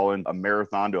RC crawling, a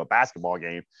marathon to a basketball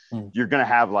game, you're going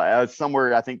to have like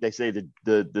somewhere, I think they say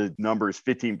the number is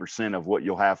 15% of what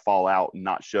you'll have fall out and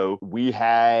not show. We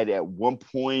had at one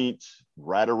point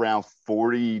right around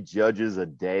 40 judges a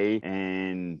day.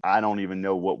 And I don't even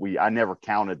know I never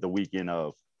counted the weekend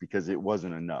of, because it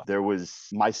wasn't enough. There was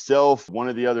myself, one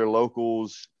of the other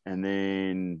locals, and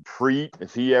then Preet,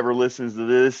 if he ever listens to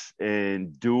this,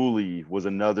 and Dooley was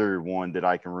another one that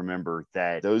I can remember,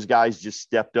 that those guys just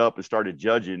stepped up and started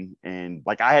judging. And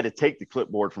like, I had to take the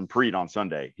clipboard from Preet on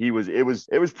Sunday. It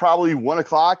was probably 1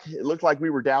 o'clock. It looked like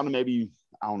we were down to maybe,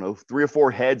 I don't know, 3 or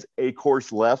 4 heads, a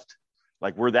course left.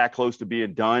 Like, we're that close to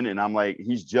being done. And I'm like,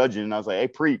 he's judging. And I was like, hey,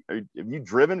 Preet, have you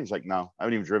driven? He's like, no, I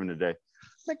haven't even driven today.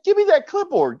 Like, give me that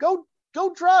clipboard. Go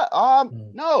drive.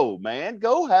 No, man,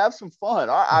 go have some fun.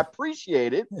 I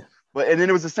appreciate it. And then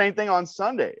it was the same thing on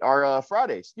Sunday or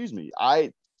Friday, excuse me.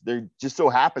 There just so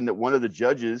happened that one of the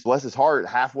judges, bless his heart,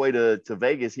 halfway to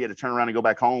Vegas, he had to turn around and go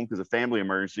back home because of family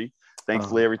emergency.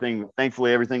 Thankfully,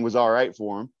 everything was all right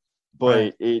for him.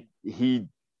 But the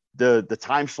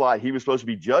time slot he was supposed to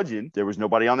be judging, there was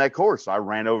nobody on that course. So I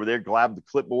ran over there, grabbed the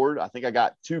clipboard. I think I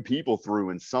got 2 people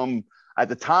through, and some at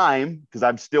the time, because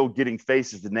I'm still getting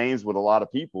faces to names with a lot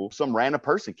of people, some random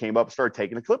person came up and started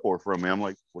taking a clipboard from me. I'm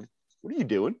like, what are you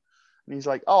doing? And he's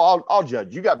like, oh, I'll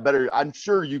judge. I'm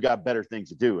sure you got better things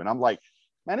to do. And I'm like,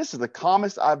 man, this is the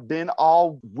calmest I've been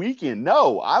all weekend.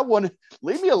 No, I want to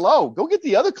leave me alone. Go get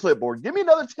the other clipboard. Give me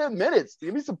another 10 minutes.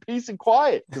 Give me some peace and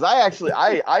quiet. Because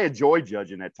I enjoy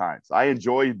judging at times. I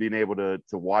enjoy being able to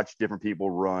watch different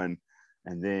people run.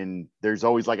 And then there's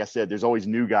always, like I said, there's always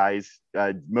new guys.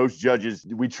 Most judges,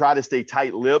 we try to stay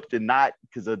tight-lipped and not,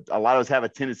 because a lot of us have a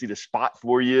tendency to spot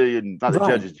for you, and it's not the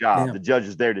judge's job. Yeah. The judge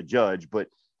is there to judge. But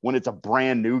when it's a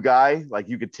brand new guy, like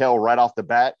you could tell right off the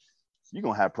bat, you're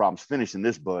going to have problems finishing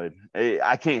this, bud.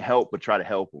 I can't help but try to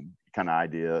help them, kind of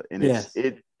idea. And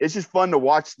it's just fun to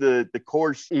watch the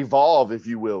course evolve, if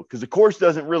you will, because the course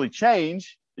doesn't really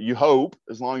change, you hope,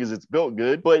 as long as it's built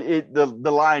good. But the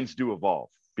lines do evolve.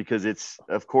 Because it's,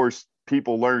 of course,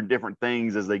 people learn different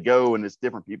things as they go, and it's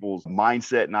different people's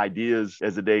mindset and ideas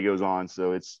as the day goes on.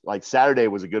 So it's like Saturday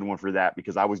was a good one for that,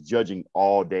 because I was judging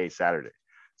all day Saturday.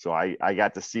 So I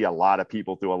got to see a lot of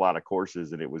people through a lot of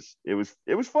courses, and it was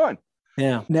fun.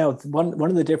 Yeah. Now,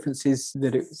 one of the differences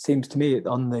that it seems to me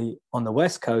on the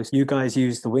West Coast, you guys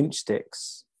use the winch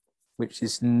sticks, which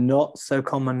is not so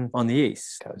common on the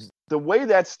East Coast. The way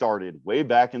that started way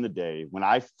back in the day, when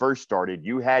I first started,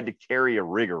 you had to carry a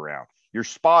rig around. Your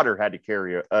spotter had to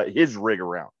carry his rig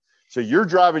around. So you're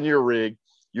driving your rig,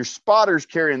 your spotter's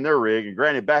carrying their rig. And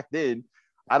granted, back then,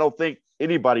 I don't think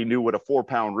anybody knew what a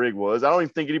 4-pound rig was. I don't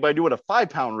even think anybody knew what a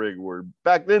 5-pound rig were.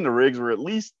 Back then, the rigs were at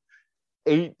least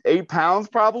eight pounds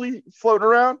probably floating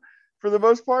around for the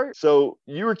most part. So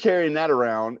you were carrying that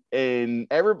around, and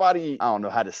everybody, I don't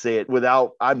know how to say it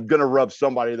without, I'm going to rub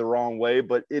somebody the wrong way,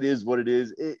 but it is what it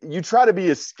is. You try to be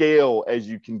as scale as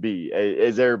you can be,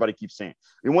 as everybody keeps saying.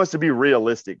 It wants to be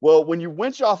realistic. Well, when you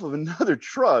winch off of another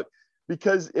truck,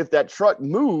 because if that truck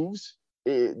moves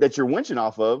that you're winching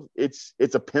off of, it's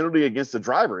a penalty against the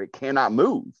driver. It cannot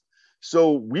move.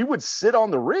 So we would sit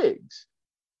on the rigs.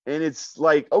 And it's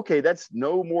like, okay, that's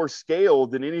no more scale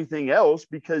than anything else,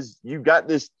 because you got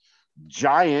this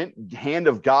giant hand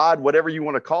of God, whatever you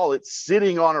want to call it,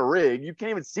 sitting on a rig. You can't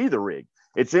even see the rig.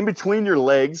 It's in between your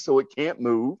legs, so it can't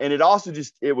move. And it also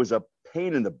it was a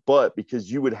pain in the butt,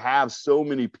 because you would have so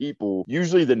many people,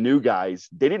 usually the new guys,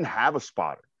 they didn't have a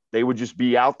spotter. They would just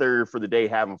be out there for the day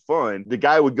having fun. The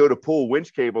guy would go to pull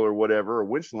winch cable or whatever, or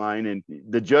winch line, and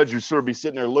the judge would sort of be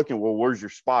sitting there looking, well, where's your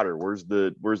spotter? Where's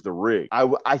the rig?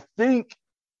 I think,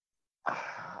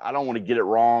 I don't want to get it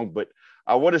wrong, but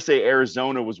I want to say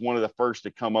Arizona was one of the first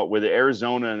to come up with it.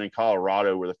 Arizona and then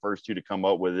Colorado were the first two to come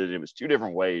up with it. It was two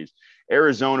different ways.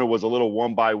 Arizona was a little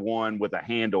 1x1 with a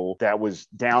handle that was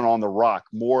down on the rock,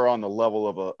 more on the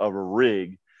level of a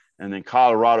rig. And then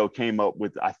Colorado came up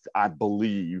with, I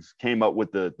believe,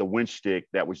 the winch stick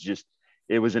that was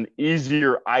it was an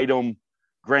easier item.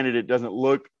 Granted, it doesn't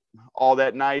look all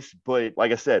that nice, but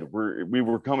like I said, we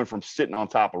were coming from sitting on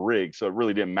top of rigs, so it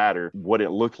really didn't matter what it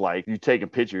looked like. You taking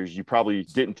pictures, you probably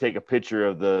didn't take a picture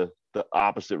of the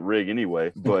opposite rig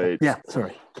anyway, but yeah,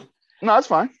 sorry. No, that's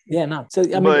fine. Yeah, no. So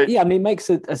I mean, it makes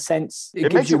a sense. It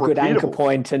gives you a good anchor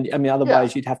point, and I mean,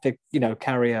 otherwise you'd have to,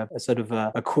 carry a sort of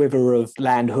a quiver of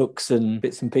land hooks and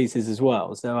bits and pieces as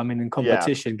well. So I mean, in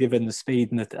competition, given the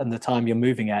speed and the time you're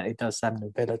moving at, it does have an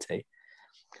ability.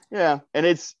 Yeah, and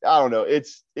I don't know,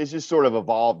 it's just sort of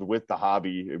evolved with the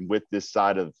hobby and with this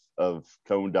side of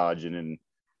cone dodging, and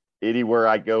anywhere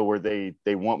I go where they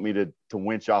want me to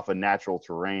winch off a natural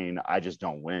terrain, I just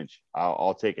don't winch.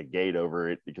 I'll take a gate over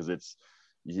it, because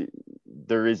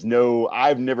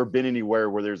I've never been anywhere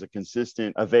where there's a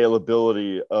consistent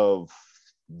availability of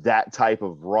that type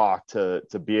of rock to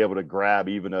be able to grab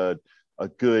even a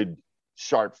good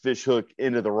sharp fish hook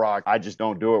into the rock. I just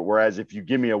don't do it. Whereas if you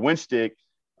give me a winch stick,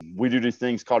 we do these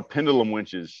things called pendulum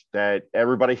winches that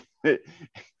everybody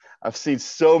I've seen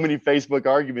so many Facebook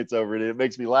arguments over it. It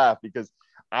makes me laugh, because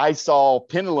I saw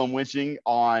pendulum winching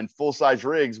on full-size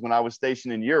rigs when I was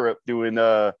stationed in Europe doing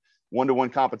one-to-one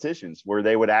competitions, where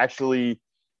they would actually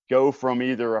go from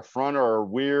either a front or a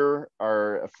rear,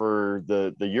 or for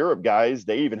the Europe guys,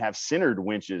 they even have centered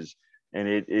winches, and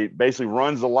it basically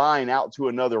runs the line out to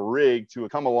another rig to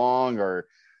come along or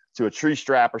to a tree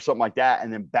strap or something like that,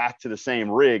 and then back to the same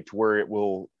rig, to where it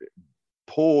will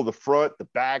pull the front, the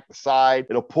back, the side.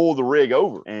 It'll pull the rig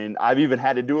over. And I've even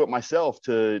had to do it myself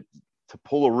to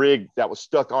pull a rig that was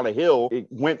stuck on a hill. It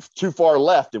went too far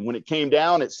left, and when it came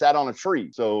down, it sat on a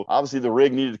tree. So obviously the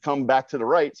rig needed to come back to the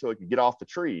right so it could get off the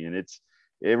tree. And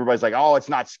everybody's like, oh, it's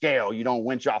not scale. You don't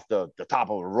winch off the top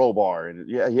of a roll bar. And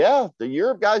yeah, the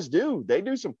Europe guys do. They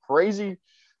do some crazy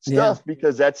stuff,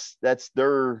 because that's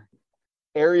their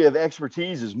area of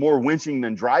expertise, is more winching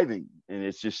than driving. And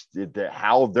it's just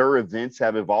how their events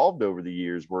have evolved over the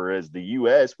years. Whereas the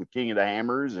U.S. with King of the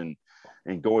Hammers and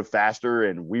going faster,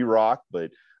 and We Rock,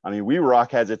 but I mean, We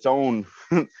Rock has its own.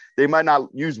 They might not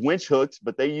use winch hooks,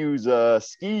 but they use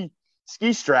ski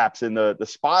straps, and the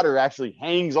spotter actually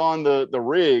hangs on the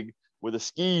rig with a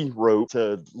ski rope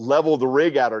to level the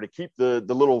rig out, or to keep the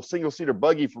little single-seater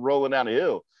buggy from rolling down a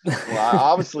hill. Well, I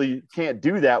obviously can't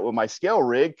do that with my scale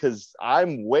rig, because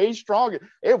I'm way stronger.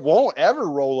 It won't ever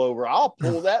roll over. I'll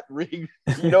pull that rig.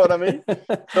 You know what I mean?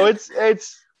 So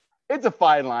it's a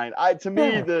fine line. To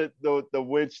me, the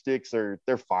winch sticks they're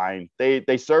fine.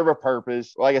 They serve a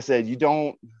purpose. Like I said,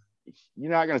 you're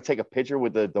not going to take a picture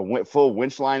with the full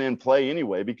winch line in play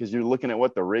anyway, because you're looking at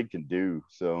what the rig can do.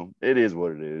 So it is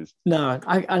what it is. No,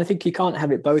 I think you can't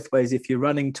have it both ways. If you're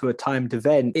running to a timed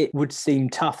event, it would seem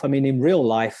tough. I mean, in real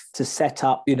life, to set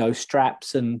up,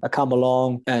 straps and a come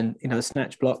along and, a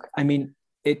snatch block, I mean,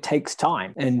 it takes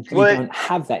time, and you don't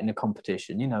have that in a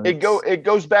competition. It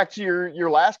goes back to your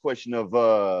last question of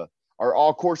are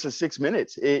all courses 6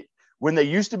 minutes? When they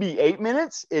used to be 8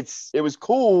 minutes, it was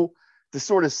cool to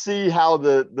sort of see how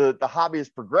the hobby has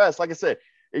progressed. Like I said,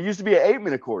 it used to be an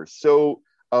 8-minute course. So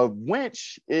a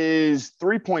winch is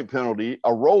 3-point penalty.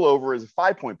 A rollover is a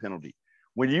 5-point penalty.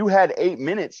 When you had 8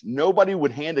 minutes, nobody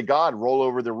would hand to God roll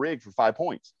over the rig for 5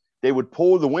 points. They would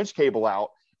pull the winch cable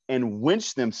out and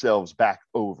winch themselves back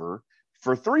over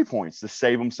for 3 points to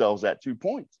save themselves that 2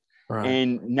 points. Right.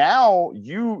 And now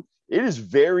it is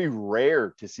very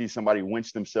rare to see somebody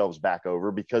winch themselves back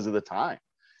over because of the time.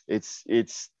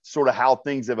 It's sort of how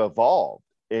things have evolved.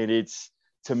 And it's,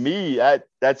 to me,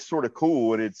 that's sort of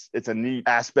cool. And it's a neat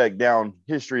aspect down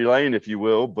history lane, if you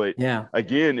will. But Yeah.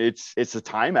 again, it's a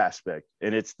time aspect,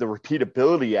 and it's the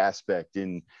repeatability aspect.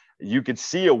 And you could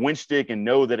see a winch stick and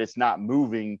know that it's not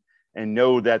moving, and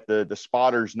know that the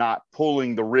spotter's not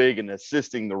pulling the rig and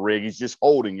assisting the rig. He's just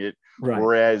holding it. Right.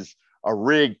 Whereas a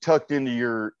rig tucked in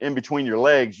between your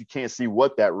legs, you can't see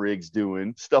what that rig's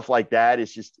doing. Stuff like that.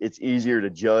 It's easier to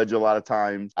judge a lot of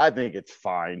times. I think it's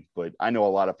fine, but I know a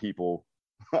lot of people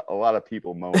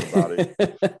moan about it.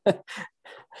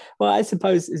 Well, I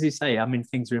suppose, as you say, I mean,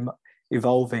 things are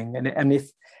evolving,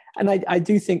 and I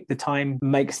do think the time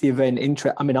makes the event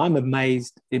interesting. I mean, I'm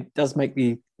amazed. It does make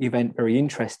the event very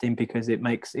interesting because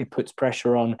it puts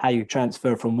pressure on how you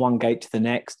transfer from one gate to the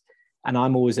next. And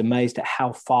I'm always amazed at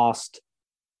how fast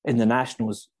in the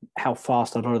Nationals, how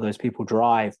fast a lot of those people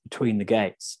drive between the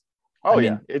gates. Oh, I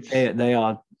mean, yeah. they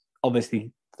are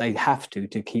obviously, they have to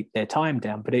keep their time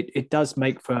down, but it does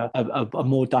make for a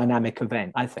more dynamic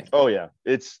event, I think. Oh, yeah.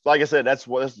 It's like I said, that's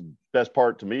the best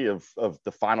part to me of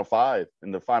the Final Five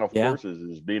and the Final Forces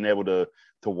is being able to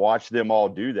watch them all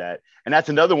do that. And that's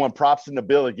another one, props in the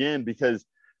bill again, because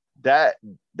that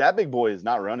big boy is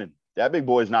not running. That big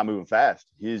boy is not moving fast.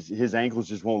 His ankles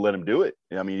just won't let him do it.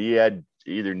 I mean, he had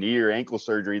either knee or ankle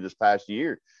surgery this past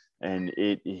year, and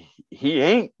he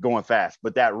ain't going fast,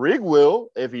 but that rig will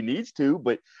if he needs to.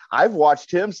 But I've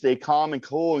watched him stay calm and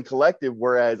cool and collective,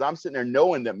 whereas I'm sitting there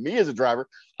knowing that me as a driver,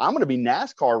 I'm going to be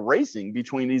NASCAR racing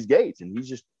between these gates, and he's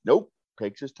just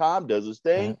takes his time, does his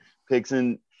thing, picks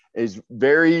and is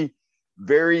very,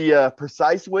 very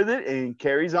precise with it and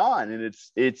carries on. And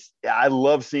I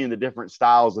love seeing the different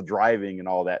styles of driving and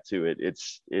all that too. It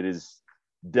is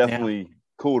definitely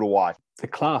cool to watch. The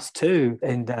Class 2,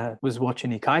 and was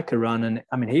watching Ikaika run, and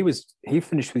I mean, he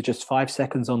finished with just 5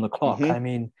 seconds on the clock. Mm-hmm. I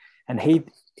mean, and he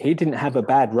didn't have a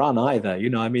bad run either.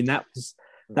 You know, I mean, that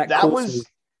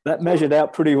measured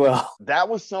out pretty well. That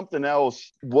was something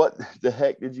else. What the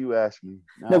heck did you ask me?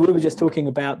 No, we were just talking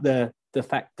about the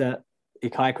fact that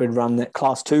Ikaika had run that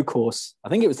Class 2 course. I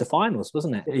think it was the finals,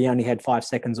 wasn't it? He only had 5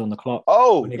 seconds on the clock.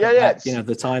 Oh, yeah. Back, you know,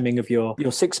 the timing of your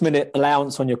 6-minute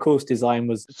allowance on your course design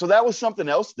was... So that was something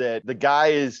else that the guy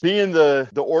is being the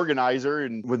organizer,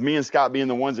 and with me and Scott being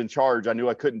the ones in charge, I knew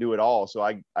I couldn't do it all. So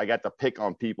I got to pick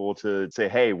on people to say,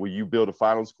 hey, will you build a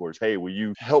finals course? Hey, will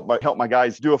you help my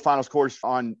guys do a finals course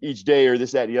on each day or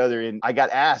this, that, and the other? And I got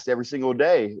asked every single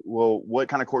day, well, what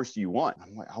kind of course do you want?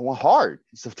 I'm like, I want hard.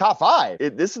 It's the top 5.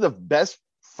 This is the best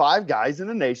 5 guys in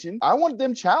the nation. I want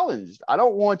them challenged. I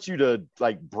don't want you to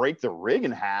break the rig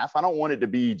in half. I don't want it to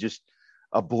be just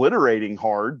obliterating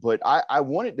hard, but I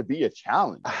want it to be a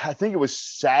challenge. I think it was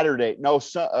Sunday.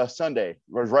 It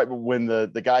was right when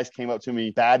the guys came up to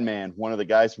me. Badman, one of the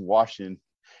guys from Washington,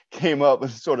 came up and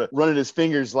sort of running his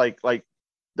fingers like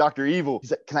Dr. Evil. He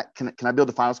said, can I build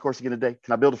the finals course again today?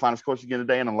 Can I build the finals course again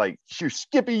today? And I'm like, sure,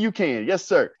 Skippy, you can. Yes,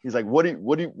 sir. He's like, what do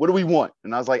we want?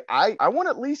 And I was like, I want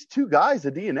at least 2 guys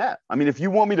to DNF. I mean, if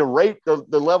you want me to rate the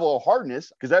level of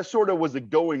hardness, because that sort of was the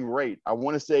going rate. I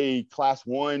want to say Class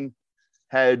 1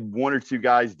 had 1 or 2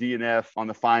 guys DNF on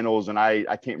the finals, and I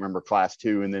can't remember Class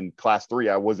 2. And then Class 3,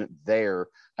 I wasn't there.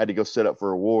 I had to go set up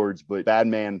for awards, but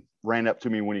Badman ran up to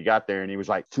me when he got there and he was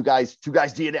like, two guys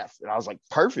DNF. And I was like,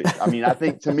 perfect. I mean, I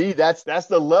think to me, that's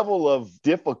the level of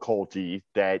difficulty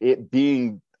that it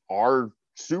being our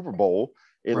Super Bowl,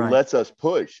 it lets us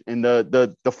push. And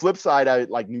the flip side,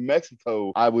 like New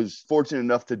Mexico, I was fortunate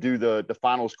enough to do the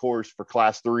finals course for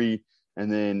Class 3.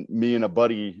 And then me and a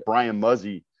buddy, Brian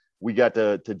Muzzy, we got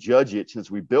to judge it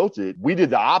since we built it. We did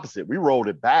the opposite. We rolled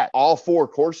it back. All 4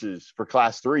 courses for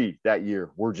Class 3 that year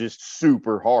were just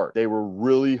super hard. They were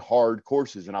really hard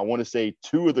courses. And I want to say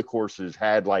 2 of the courses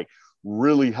had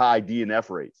really high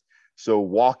DNF rates. So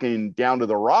walking down to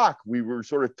the Rock, we were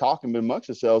sort of talking amongst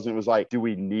ourselves, and it was like, do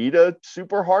we need a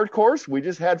super hard course? We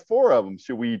just had 4 of them.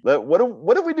 Should we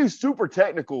what if we do super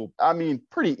technical? I mean,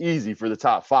 pretty easy for the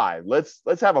top 5. Let's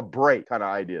have a break kind of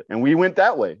idea. And we went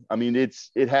that way. I mean,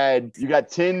 you got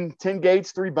 10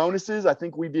 gates, 3 bonuses. I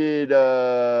think we did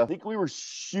I think we were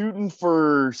shooting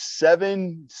for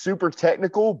 7 super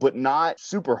technical, but not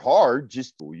super hard.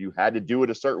 Just you had to do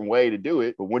it a certain way to do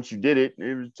it. But once you did it,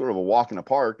 it was sort of a walk in the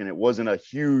park, and it wasn't a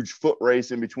huge foot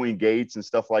race in between gates and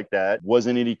stuff like that.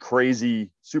 Wasn't any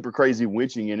super crazy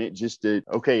winching in it. Just that,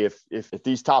 okay, if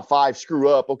these top 5 screw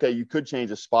up, okay, you could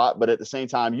change a spot, but at the same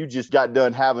time, you just got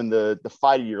done having the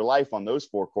fight of your life on those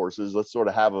 4 courses. Let's sort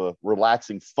of have a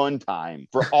relaxing, fun time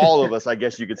for all of us, I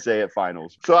guess you could say, at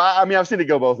finals. So I mean, I've seen it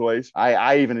go both ways.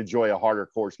 I even enjoy a harder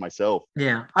course myself.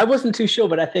 Yeah, I wasn't too sure,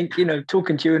 but I think,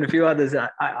 talking to you and a few others,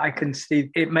 I can see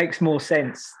it makes more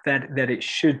sense that it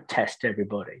should test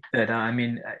everybody. That I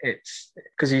mean, it's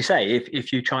because you say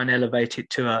if you try and elevate it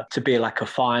to be like a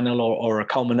final or a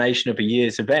culmination of a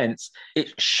year's events,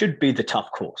 it should be the tough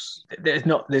course. There's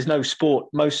no sport.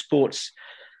 Most sports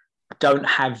don't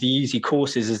have the easy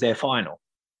courses as their final.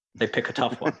 They pick a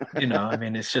tough one. I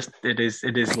mean, it's just it is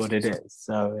what it is.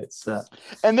 So it's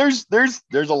and there's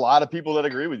a lot of people that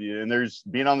agree with you. And there's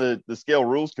being on the scale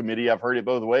rules committee, I've heard it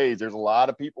both ways. There's a lot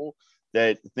of people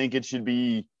that think it should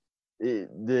be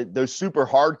those super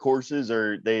hard courses,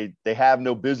 or they have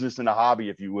no business in the hobby,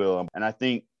 if you will. And I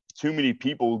think too many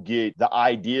people get the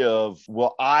idea of,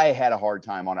 well, I had a hard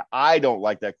time on it. I don't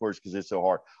like that course because it's so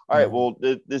hard. All right, well,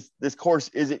 this course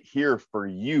isn't here for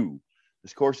you.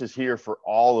 This course is here for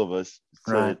all of us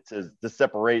to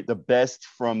separate the best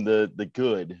from the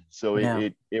good. So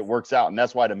it works out. And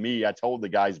that's why, to me, I told the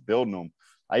guys building them,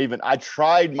 I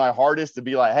tried my hardest to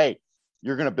be like, hey,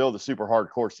 you're going to build a super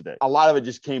hard course today. A lot of it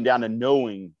just came down to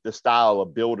knowing the style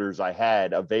of builders I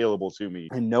had available to me,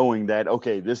 and knowing that,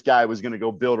 okay, this guy was going to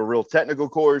go build a real technical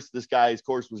course. This guy's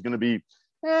course was going to be,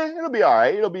 it'll be all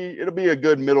right. It'll be a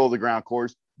good middle of the ground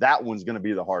course. That one's going to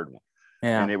be the hard one.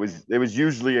 Yeah. And it was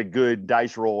usually a good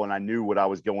dice roll, and I knew what I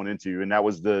was going into. And that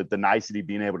was the nicety,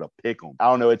 being able to pick them. I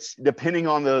don't know. It's depending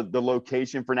on the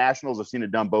location for nationals. I've seen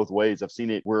it done both ways. I've seen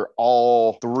it where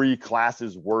all 3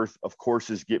 classes worth of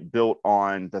courses get built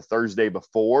on the Thursday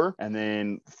before. And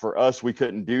then for us, we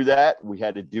couldn't do that. We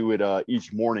had to do it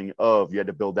each morning you had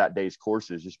to build that day's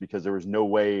courses, just because there was no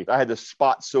way. I had the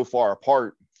spots so far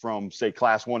apart from, say,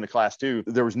 class 1 to class 2,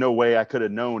 there was no way I could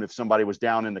have known if somebody was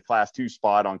down in the class 2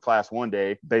 spot on class 1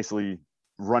 day, basically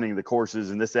running the courses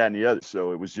and this, that, and the other.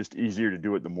 So it was just easier to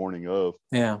do it the morning of.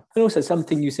 Yeah. And also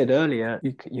something you said earlier,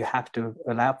 you have to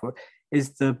allow for,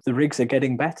 is the rigs are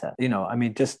getting better. I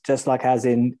mean, just like as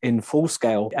in full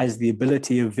scale, as the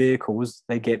ability of vehicles,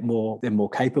 they're more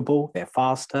capable, they're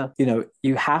faster.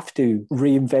 You have to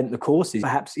reinvent the courses.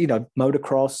 Perhaps,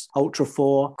 motocross, Ultra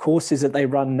 4 courses that they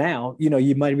run now,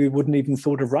 you maybe wouldn't even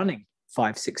thought of running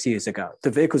 5-6 years ago.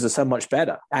 The vehicles are so much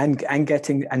better and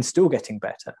still getting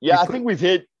better. Yeah, I think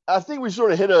we've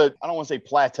sort of hit I don't want to say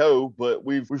plateau, but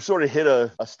we've sort of hit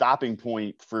a stopping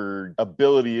point for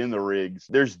ability in the rigs.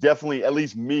 There's definitely, at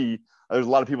least me, there's a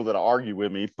lot of people that argue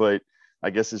with me, but I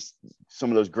guess it's some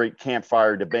of those great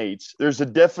campfire debates. There's a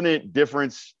definite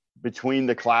difference between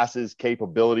the classes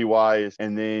capability wise.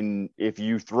 And then if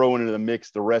you throw into the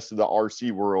mix the rest of the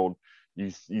RC world,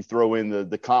 you throw in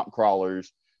the comp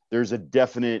crawlers, there's a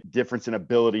definite difference in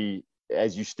ability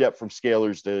as you step from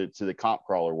scalers to the comp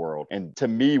crawler world. And to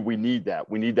me, we need that.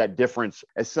 We need that difference.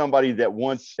 As somebody that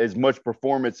wants as much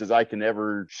performance as I can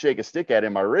ever shake a stick at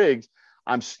in my rigs,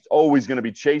 I'm always going to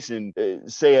be chasing,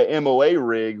 say, a MOA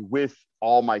rig with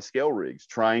all my scale rigs,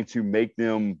 trying to make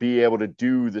them be able to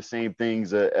do the same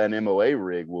things an MOA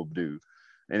rig will do.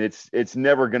 And it's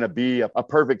never going to be a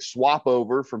perfect swap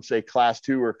over from, say, class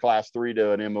 2 or class 3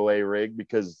 to an MOA rig,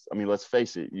 because, I mean, let's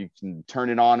face it, you can turn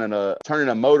it on and turning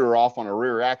a motor off on a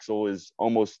rear axle is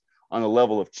almost on the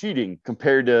level of cheating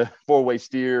compared to 4-way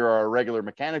steer or a regular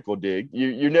mechanical dig.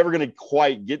 You're never going to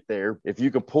quite get there. If you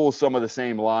can pull some of the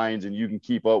same lines and you can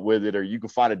keep up with it, or you can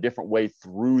find a different way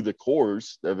through the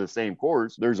course of the same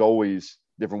course, there's always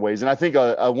different ways. And I think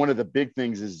one of the big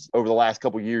things is, over the last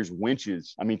couple of years,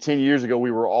 winches. I mean, 10 years ago, we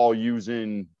were all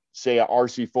using, say, a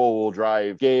RC four-wheel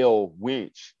drive Gale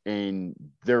winch, and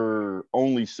they're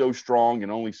only so strong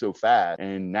and only so fast.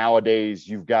 And nowadays,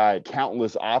 you've got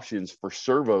countless options for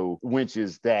servo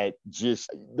winches that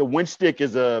just, the winch stick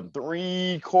is a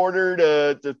 3/4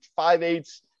 to 5/8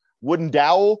 wooden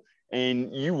dowel,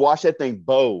 and you watch that thing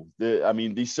bow.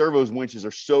 These servos winches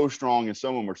are so strong, and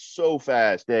some of them are so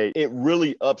fast that it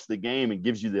really ups the game and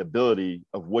gives you the ability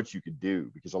of what you could do.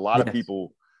 Because a lot of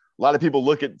people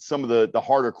look at some of the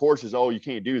harder courses. Oh, you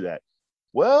can't do that.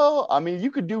 Well, I mean, you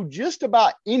could do just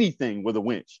about anything with a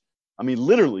winch. I mean,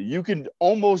 literally, you can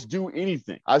almost do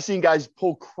anything. I've seen guys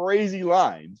pull crazy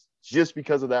lines just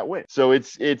because of that winch. So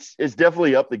it's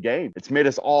definitely up the game. It's made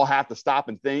us all have to stop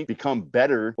and think, become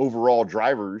better overall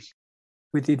drivers.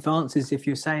 With the advances, if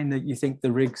you're saying that you think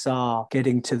the rigs are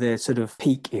getting to their sort of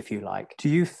peak, if you like, do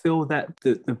you feel that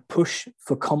the push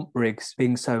for comp rigs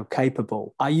being so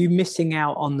capable, are you missing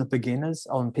out on the beginners,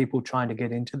 on people trying to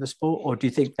get into the sport? Or do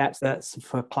you think that's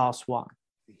for class one?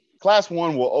 Class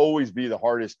one will always be the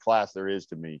hardest class there is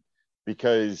to me,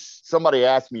 because somebody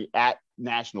asked me at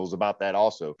nationals about that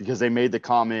also, because they made the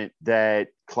comment that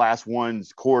class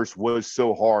one's course was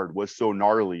so hard, was so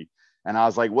gnarly. And I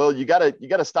was like, well, you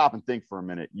gotta stop and think for a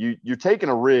minute. You're taking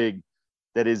a rig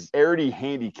that is already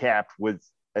handicapped with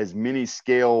as many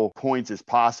scale points as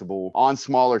possible on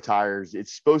smaller tires.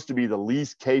 It's supposed to be the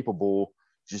least capable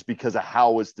just because of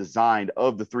how it's designed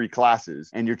of the three classes.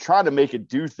 And you're trying to make it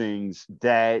do things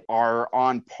that are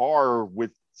on par with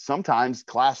sometimes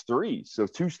class three. So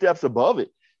 2 steps above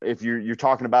it, if you're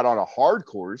talking about on a hard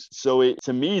course. So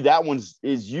to me, that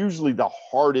is usually the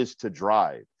hardest to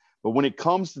drive. But when it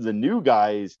comes to the new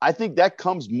guys, I think that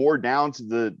comes more down to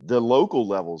the local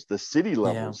levels, the city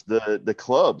levels, the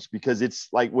clubs, because it's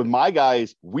like with my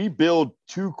guys, we build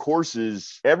 2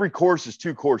 courses. Every course is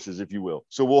 2 courses, if you will.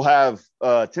 So we'll have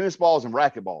tennis balls and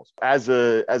racquetballs. As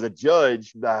a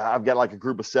judge, I've got like a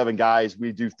group of 7 guys.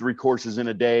 We do 3 courses in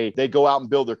a day. They go out and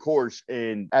build their course.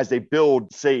 And as they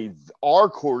build, say, our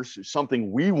course,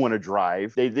 something we want to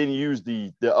drive, they then use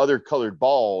the other colored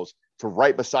balls to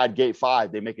right beside gate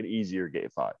 5, they make it easier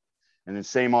gate 5. And then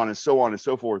same on and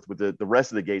so forth with the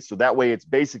rest of the gates. So that way it's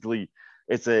basically,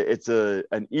 it's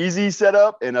an easy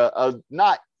setup and a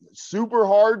not super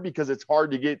hard, because it's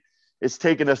hard to get. It's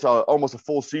taken us almost a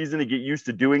full season to get used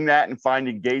to doing that and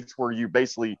finding gates where you're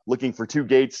basically looking for 2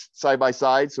 gates side by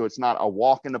side. So it's not a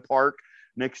walk in the park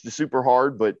next to super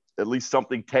hard, but at least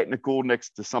something technical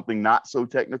next to something not so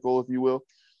technical, if you will.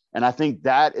 And I think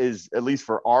that is, at least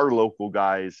for our local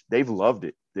guys, they've loved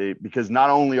it. Because not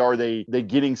only are they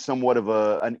getting somewhat of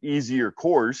an easier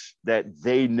course that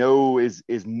they know is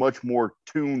much more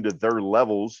tuned to their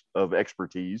levels of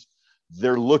expertise,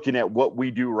 they're looking at what we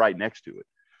do right next to it.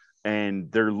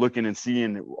 And they're looking and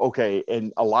seeing, okay,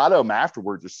 and a lot of them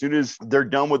afterwards, as soon as they're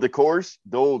done with the course,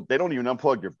 they don't even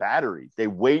unplug their battery. They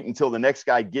wait until the next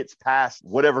guy gets past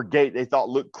whatever gate they thought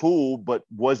looked cool, but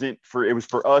it was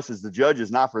for us as the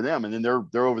judges, not for them. And then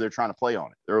they're over there trying to play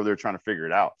on it. They're over there trying to figure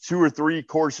it out. 2 or 3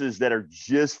 courses that are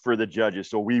just for the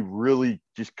judges. So we really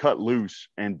just cut loose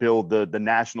and build the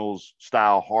nationals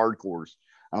style hard course.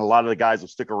 And a lot of the guys will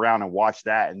stick around and watch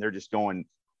that. And they're just going,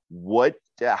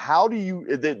 how are you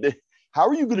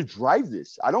going to drive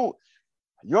this?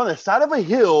 You're on the side of a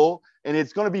hill and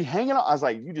it's going to be hanging out. I was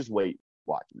like, you just watch.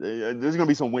 There's going to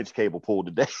be some winch cable pulled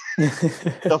today,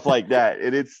 stuff like that.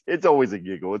 And it's always a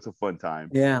giggle. It's a fun time.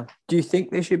 Yeah. Do you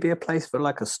think there should be a place for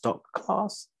like a stock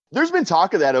class? There's been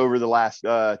talk of that over the last 2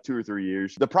 or 3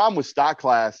 years. The problem with stock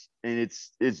class, and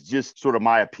it's just sort of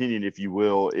my opinion, if you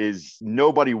will, is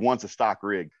nobody wants a stock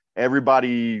rig.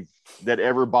 Everybody that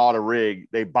ever bought a rig,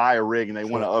 they buy a rig and they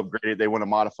want to upgrade it. They want to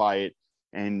modify it.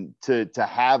 And to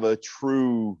have a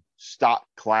true stock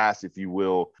class, if you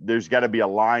will, there's got to be a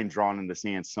line drawn in the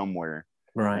sand somewhere.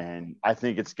 Right. And I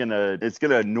think it's gonna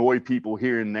annoy people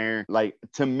here and there. Like,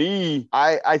 to me,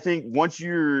 I think once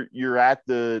you're at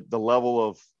the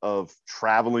level of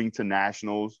traveling to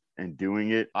nationals and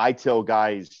doing it, I tell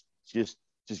guys just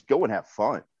go and have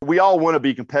fun. We all want to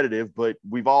be competitive, but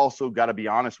we've also got to be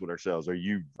honest with ourselves. Are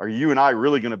you and I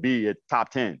really going to be at top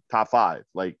 10, top 5?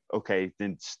 Like, okay,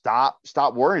 then stop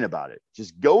worrying about it.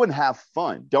 Just go and have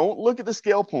fun. Don't look at the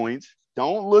scale points.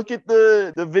 Don't look at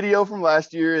the video from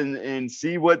last year and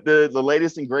see what the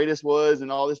latest and greatest was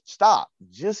and all this. Stop.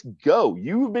 Just go.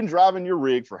 You've been driving your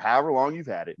rig for however long you've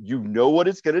had it. You know what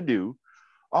it's going to do.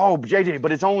 Oh, JJ,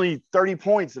 but it's only 30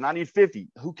 points and I need 50.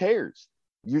 Who cares?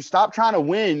 You stop trying to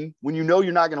win when you know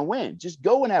you're not going to win. Just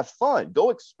go and have fun.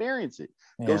 Go experience it.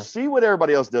 Yeah. Go see what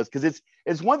everybody else does. Because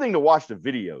it's one thing to watch the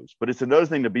videos, but it's another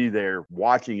thing to be there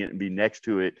watching it and be next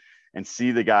to it and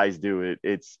see the guys do it.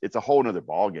 It's a whole nother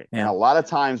ballgame. Yeah. And a lot of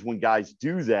times when guys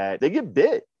do that, they get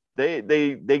bit.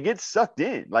 They get sucked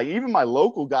in. Like, even my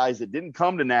local guys that didn't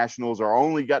come to nationals or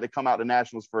only got to come out to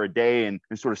nationals for a day and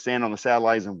sort of stand on the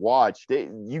satellites and watch,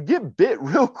 you get bit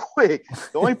real quick.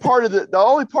 The only part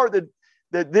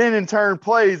that then in turn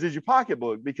plays is your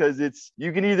pocketbook, because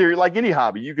you can either, like any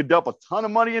hobby, you could dump a ton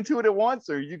of money into it at once,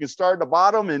 or you can start at the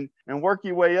bottom and work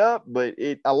your way up. But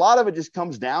a lot of it just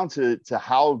comes down to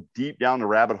how deep down the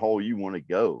rabbit hole you want to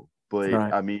go. But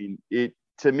right. I mean,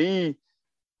 to me,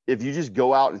 if you just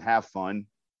go out and have fun,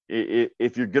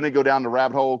 if you're going to go down the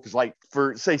rabbit hole, because like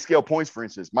for say scale points, for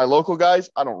instance, my local guys,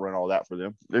 I don't run all that for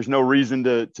them. There's no reason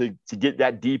to get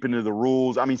that deep into the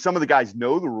rules. I mean, some of the guys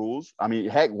know the rules. I mean,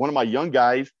 heck, one of my young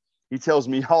guys, he tells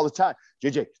me all the time,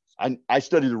 JJ, I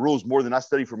study the rules more than I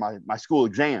study for my school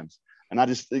exams. And I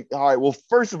just think, all right, well,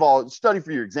 first of all, study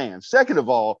for your exams. Second of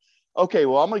all, okay,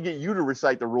 well, I'm going to get you to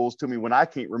recite the rules to me when I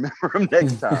can't remember them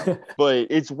next time. But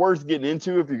it's worth getting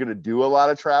into if you're going to do a lot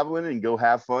of traveling and go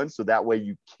have fun. So that way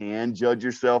you can judge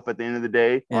yourself at the end of the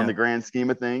day on the grand scheme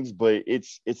of things. But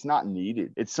it's not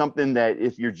needed. It's something that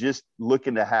if you're just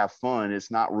looking to have fun,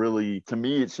 it's not really, to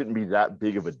me, it shouldn't be that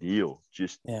big of a deal.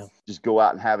 Just go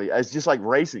out and have it. It's just like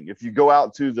racing. If you go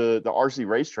out to the RC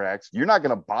racetracks, you're not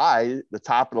going to buy the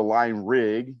top of the line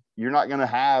rig. You're not going to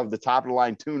have the top of the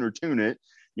line tuner tune it.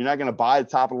 You're not going to buy the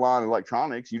top of the line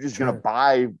electronics. You're just going to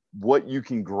buy what you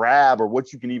can grab or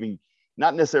what you can even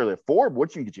not necessarily afford, but what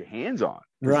you can get your hands on.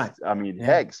 Right. I mean,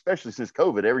 heck, especially since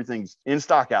COVID, everything's in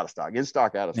stock, out of stock, in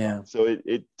stock, out of stock. Yeah. So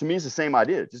it to me, it's the same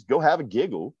idea. Just go have a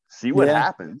giggle, see what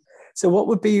happens. So what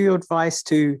would be your advice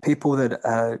to people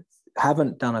that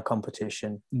haven't done a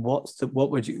competition? What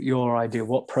would your idea?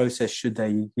 What process should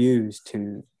they use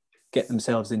to get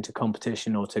themselves into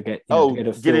competition or to get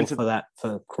a feel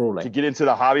for crawling? To get into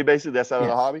the hobby, basically, that's out of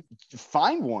the hobby.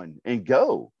 Find one and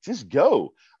go. Just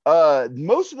go.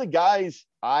 Most of the guys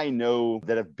I know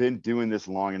that have been doing this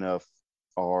long enough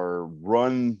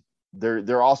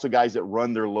they're also guys that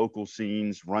run their local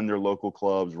scenes, run their local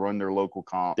clubs, run their local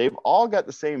comp. They've all got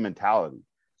the same mentality.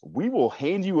 We will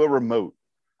hand you a remote.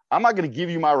 I'm not going to give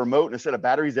you my remote and a set of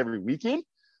batteries every weekend,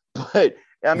 but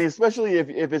I mean, especially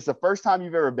if it's the first time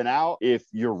you've ever been out, if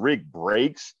your rig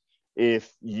breaks,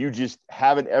 if you just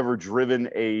haven't ever driven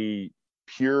a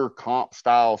pure comp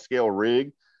style scale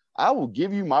rig, I will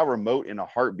give you my remote in a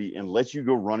heartbeat and let you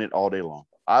go run it all day long.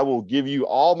 I will give you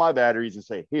all my batteries and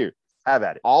say, here, have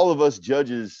at it. All of us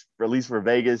judges, at least for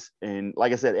Vegas, and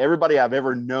like I said, everybody I've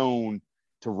ever known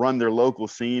to run their local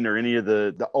scene or any of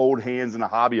the old hands in the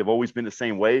hobby have always been the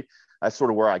same way. That's sort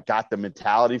of where I got the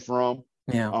mentality from.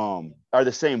 Are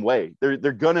the same way.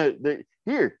 They're gonna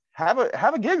here have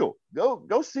a giggle.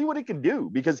 Go see what it can do,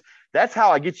 because that's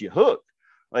how I get you hooked.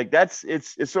 Like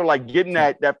it's sort of like getting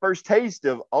that first taste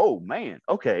of, oh man,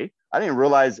 okay, I didn't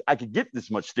realize I could get this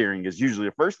much steering is usually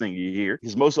the first thing you hear,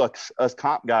 because most of us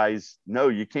comp guys know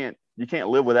you can't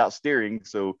live without steering.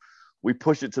 So we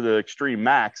push it to the extreme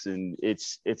max, and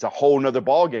it's a whole nother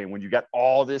ball game when you got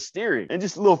all this steering and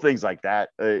just little things like that.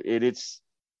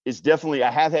 It's definitely,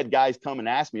 I have had guys come and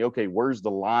ask me, okay, where's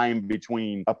the line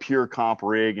between a pure comp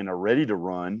rig and a ready to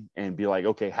run, and be like,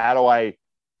 okay, how do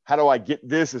I get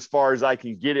this as far as I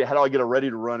can get it? How do I get a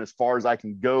ready to run as far as I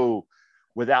can go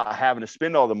without having to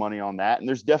spend all the money on that? And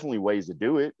there's definitely ways to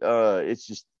do it. It's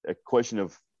just a question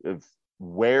of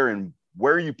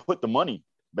where you put the money,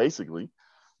 basically.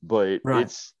 But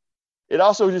it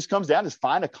also just comes down to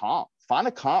find a comp,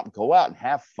 go out and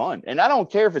have fun. And I don't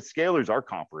care if it's scalers or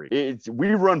comp rig. We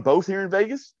run both here in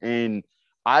Vegas, and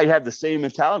I have the same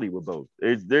mentality with both.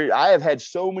 I have had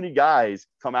so many guys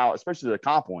come out, especially the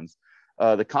comp ones,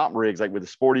 the comp rigs, like with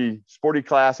the sporty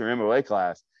class or MOA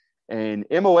class. And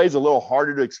MOA is a little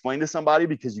harder to explain to somebody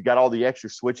because you got all the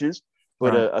extra switches.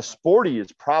 But a sporty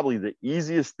is probably the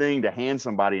easiest thing to hand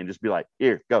somebody and just be like,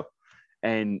 here, go.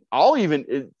 And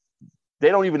they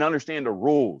don't even understand the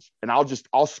rules, and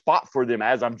I'll spot for them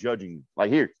as I'm judging. Like,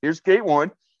 here's gate one.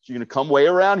 So you're going to come way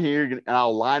around here, and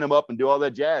I'll line them up and do all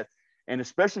that jazz. And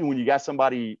especially when you got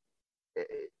somebody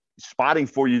spotting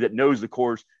for you that knows the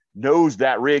course, knows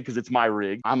that rig, because it's my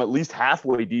rig. I'm at least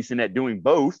halfway decent at doing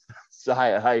both. So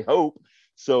I hope.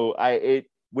 So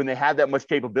when they have that much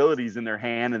capabilities in their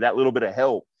hand and that little bit of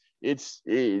help,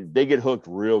 they get hooked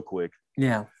real quick.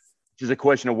 Yeah. Is a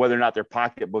question of whether or not their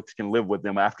pocketbooks can live with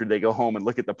them after they go home and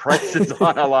look at the prices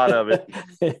on a lot of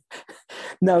it.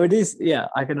 No, it is. Yeah,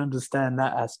 I can understand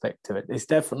that aspect to it. It's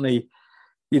definitely,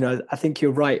 I think you're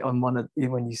right on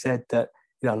when you said that,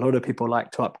 a lot of people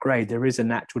like to upgrade. There is a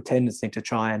natural tendency to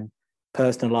try and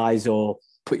personalize or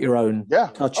put your own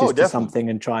touches to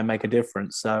something and try and make a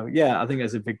difference. So yeah, I think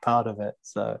that's a big part of it.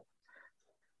 So.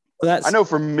 I know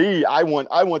for me, I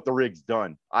want the rigs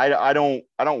done. I don't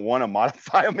want to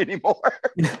modify them anymore.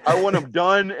 I want them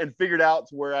done and figured out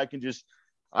to where I can just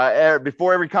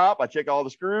before every comp, I check all the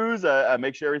screws, I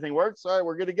make sure everything works. All right,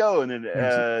 we're good to go. And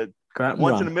then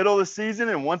once in the middle of the season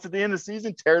and once at the end of the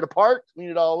season, tear it apart,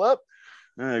 clean it all up,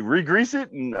 re-grease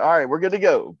it, and all right, we're good to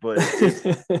go. But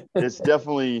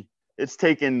it's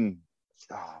taken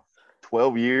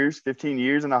 12 years, 15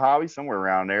 years in the hobby, somewhere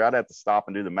around there. I'd have to stop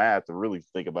and do the math to really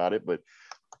think about it, but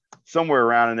somewhere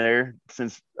around in there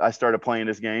since I started playing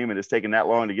this game, and it's taken that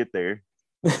long to get there.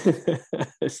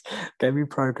 It's gave me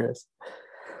progress.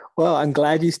 Well, I'm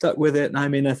glad you stuck with it. And I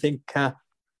mean, I think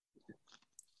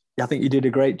I think you did a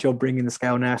great job bringing the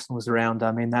Scale Nationals around.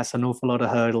 I mean, that's an awful lot of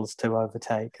hurdles to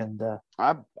overtake. And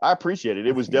I appreciate it.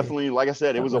 It was definitely, like I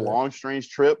said, it was a long, strange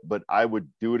trip, but I would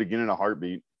do it again in a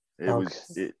heartbeat.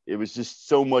 It was just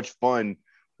so much fun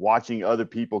watching other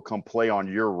people come play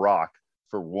on your rock,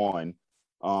 for one.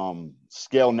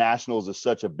 Scale Nationals is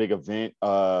such a big event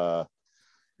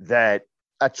that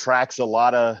attracts a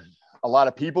lot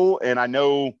of people, and I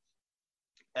know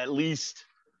at least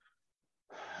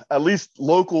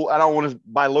local. I don't want to,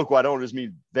 by local, I don't just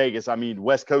mean Vegas. I mean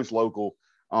West Coast local.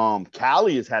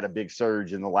 Cali has had a big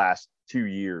surge in the last 2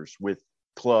 years with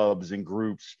clubs and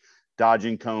groups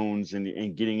dodging cones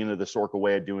and getting into the Sorka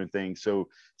way of doing things. So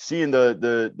seeing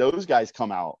those guys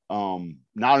come out,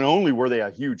 not only were they a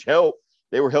huge help,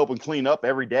 they were helping clean up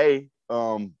every day.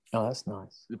 Oh, that's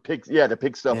nice. To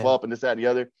pick stuff up and this, that, and the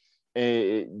other.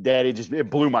 It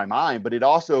blew my mind. But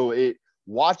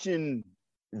watching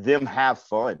them have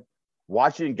fun,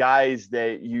 watching guys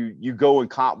that you go and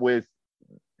comp with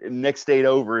next state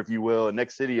over, if you will, and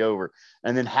next city over,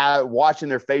 and then watching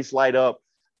their face light up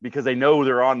because they know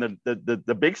they're on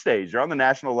the big stage, they're on the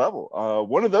national level.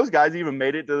 One of those guys even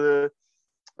made it to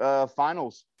the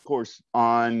finals course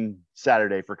on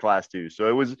Saturday for Class 2.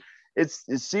 So it's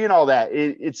seeing all that.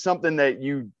 It's something that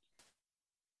you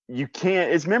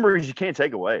can't, it's memories you can't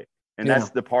take away. And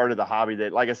that's the part of the hobby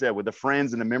that, like I said, with the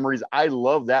friends and the memories, I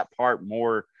love that part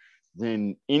more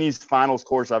than any finals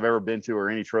course I've ever been to or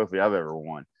any trophy I've ever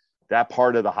won. That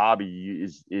part of the hobby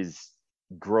is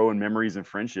growing memories and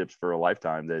friendships for a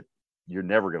lifetime that you're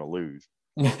never going to lose.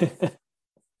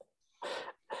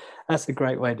 That's a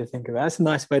great way to think of it. That's a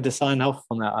nice way to sign off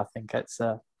on that. I think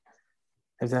so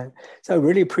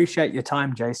really appreciate your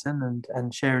time, Jason,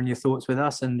 and sharing your thoughts with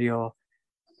us and all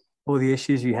the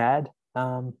issues you had.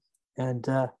 And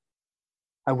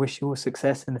I wish you all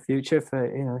success in the future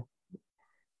for,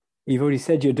 you've already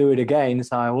said you'll do it again.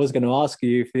 So I was going to ask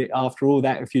you after all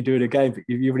that, if you do it again, but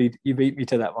you beat me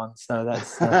to that one. So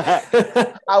that's,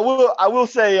 I will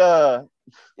say,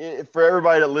 for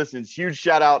everybody that listens, huge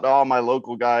shout out to all my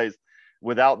local guys.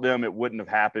 Without them, it wouldn't have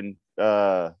happened.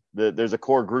 There's a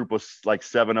core group of like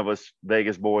 7 of us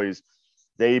Vegas boys.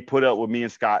 They put up with me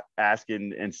and Scott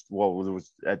asking, and well, it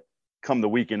was come the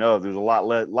weekend of, there's a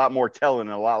lot more telling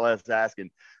and a lot less asking.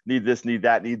 Need this, need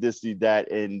that, need this, need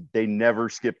that, and they never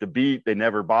skipped a beat. They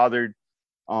never bothered.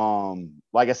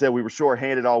 Like I said, we were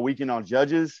short-handed all weekend on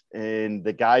judges, and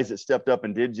the guys that stepped up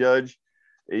and did judge,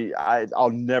 I'll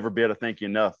never be able to thank you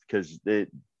enough, because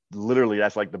literally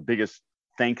that's like the biggest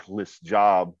thankless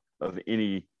job of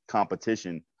any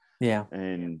competition. Yeah.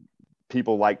 And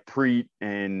people like Preet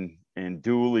and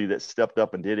Dooley that stepped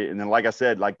up and did it. And then, like I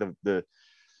said, like the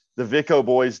Vico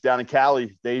boys down in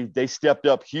Cali, they stepped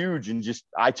up huge, and just,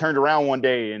 I turned around one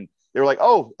day and they were like,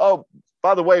 oh,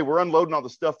 by the way, we're unloading all the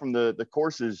stuff from the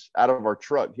courses out of our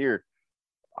truck here.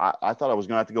 I thought I was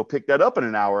going to have to go pick that up in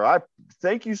an hour. I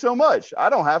thank you so much. I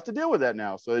don't have to deal with that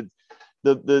now. So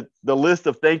the list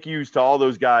of thank yous to all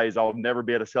those guys, I'll never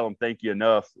be able to tell them thank you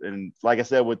enough. And like I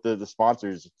said, with the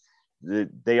sponsors,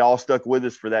 they all stuck with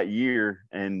us for that year.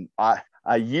 And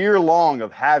a year long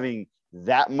of having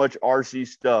that much RC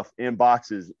stuff in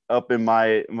boxes up in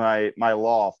my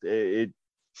loft, it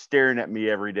staring at me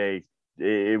every day.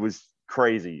 It was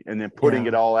crazy. And then putting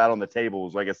it all out on the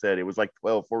tables, like I said, it was like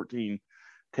 12, 14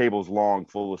 tables long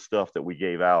full of stuff that we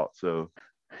gave out. So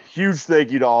huge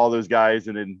thank you to all those guys.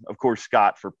 And then, of course,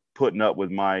 Scott for putting up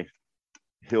with my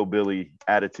hillbilly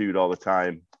attitude all the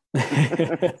time.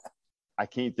 I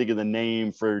can't think of the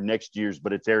name for next year's,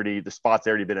 but the spot's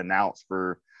already been announced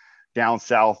for down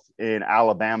south in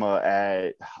Alabama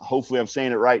at, hopefully I'm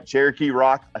saying it right, Cherokee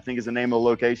Rock, I think is the name of the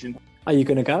location. Are you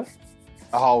going to go?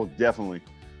 Oh, definitely.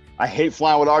 I hate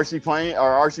flying with RC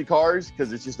cars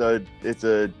because it's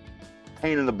a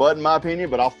pain in the butt in my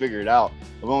opinion, but I'll figure it out.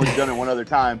 I've only done it one other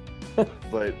time,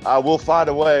 but I will find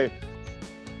a way.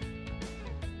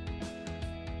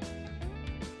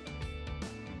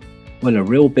 Well, a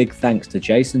real big thanks to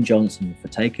Jason Johnson for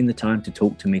taking the time to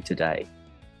talk to me today,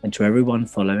 and to everyone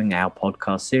following our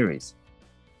podcast series.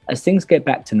 As things get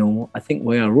back to normal, I think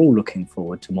we are all looking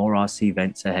forward to more RC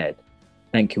events ahead.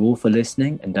 Thank you all for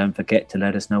listening, and don't forget to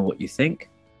let us know what you think.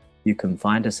 You can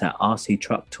find us at RC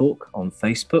Truck Talk on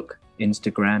Facebook,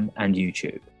 Instagram, and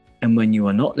YouTube. And when you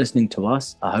are not listening to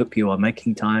us, I hope you are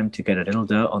making time to get a little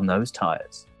dirt on those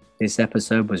tires. This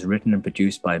episode was written and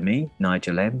produced by me,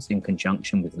 Nigel Ems, in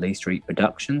conjunction with Lee Street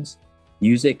Productions.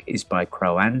 Music is by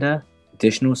Croanda,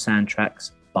 additional soundtracks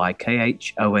by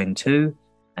KHON2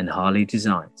 and Harley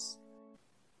Designs.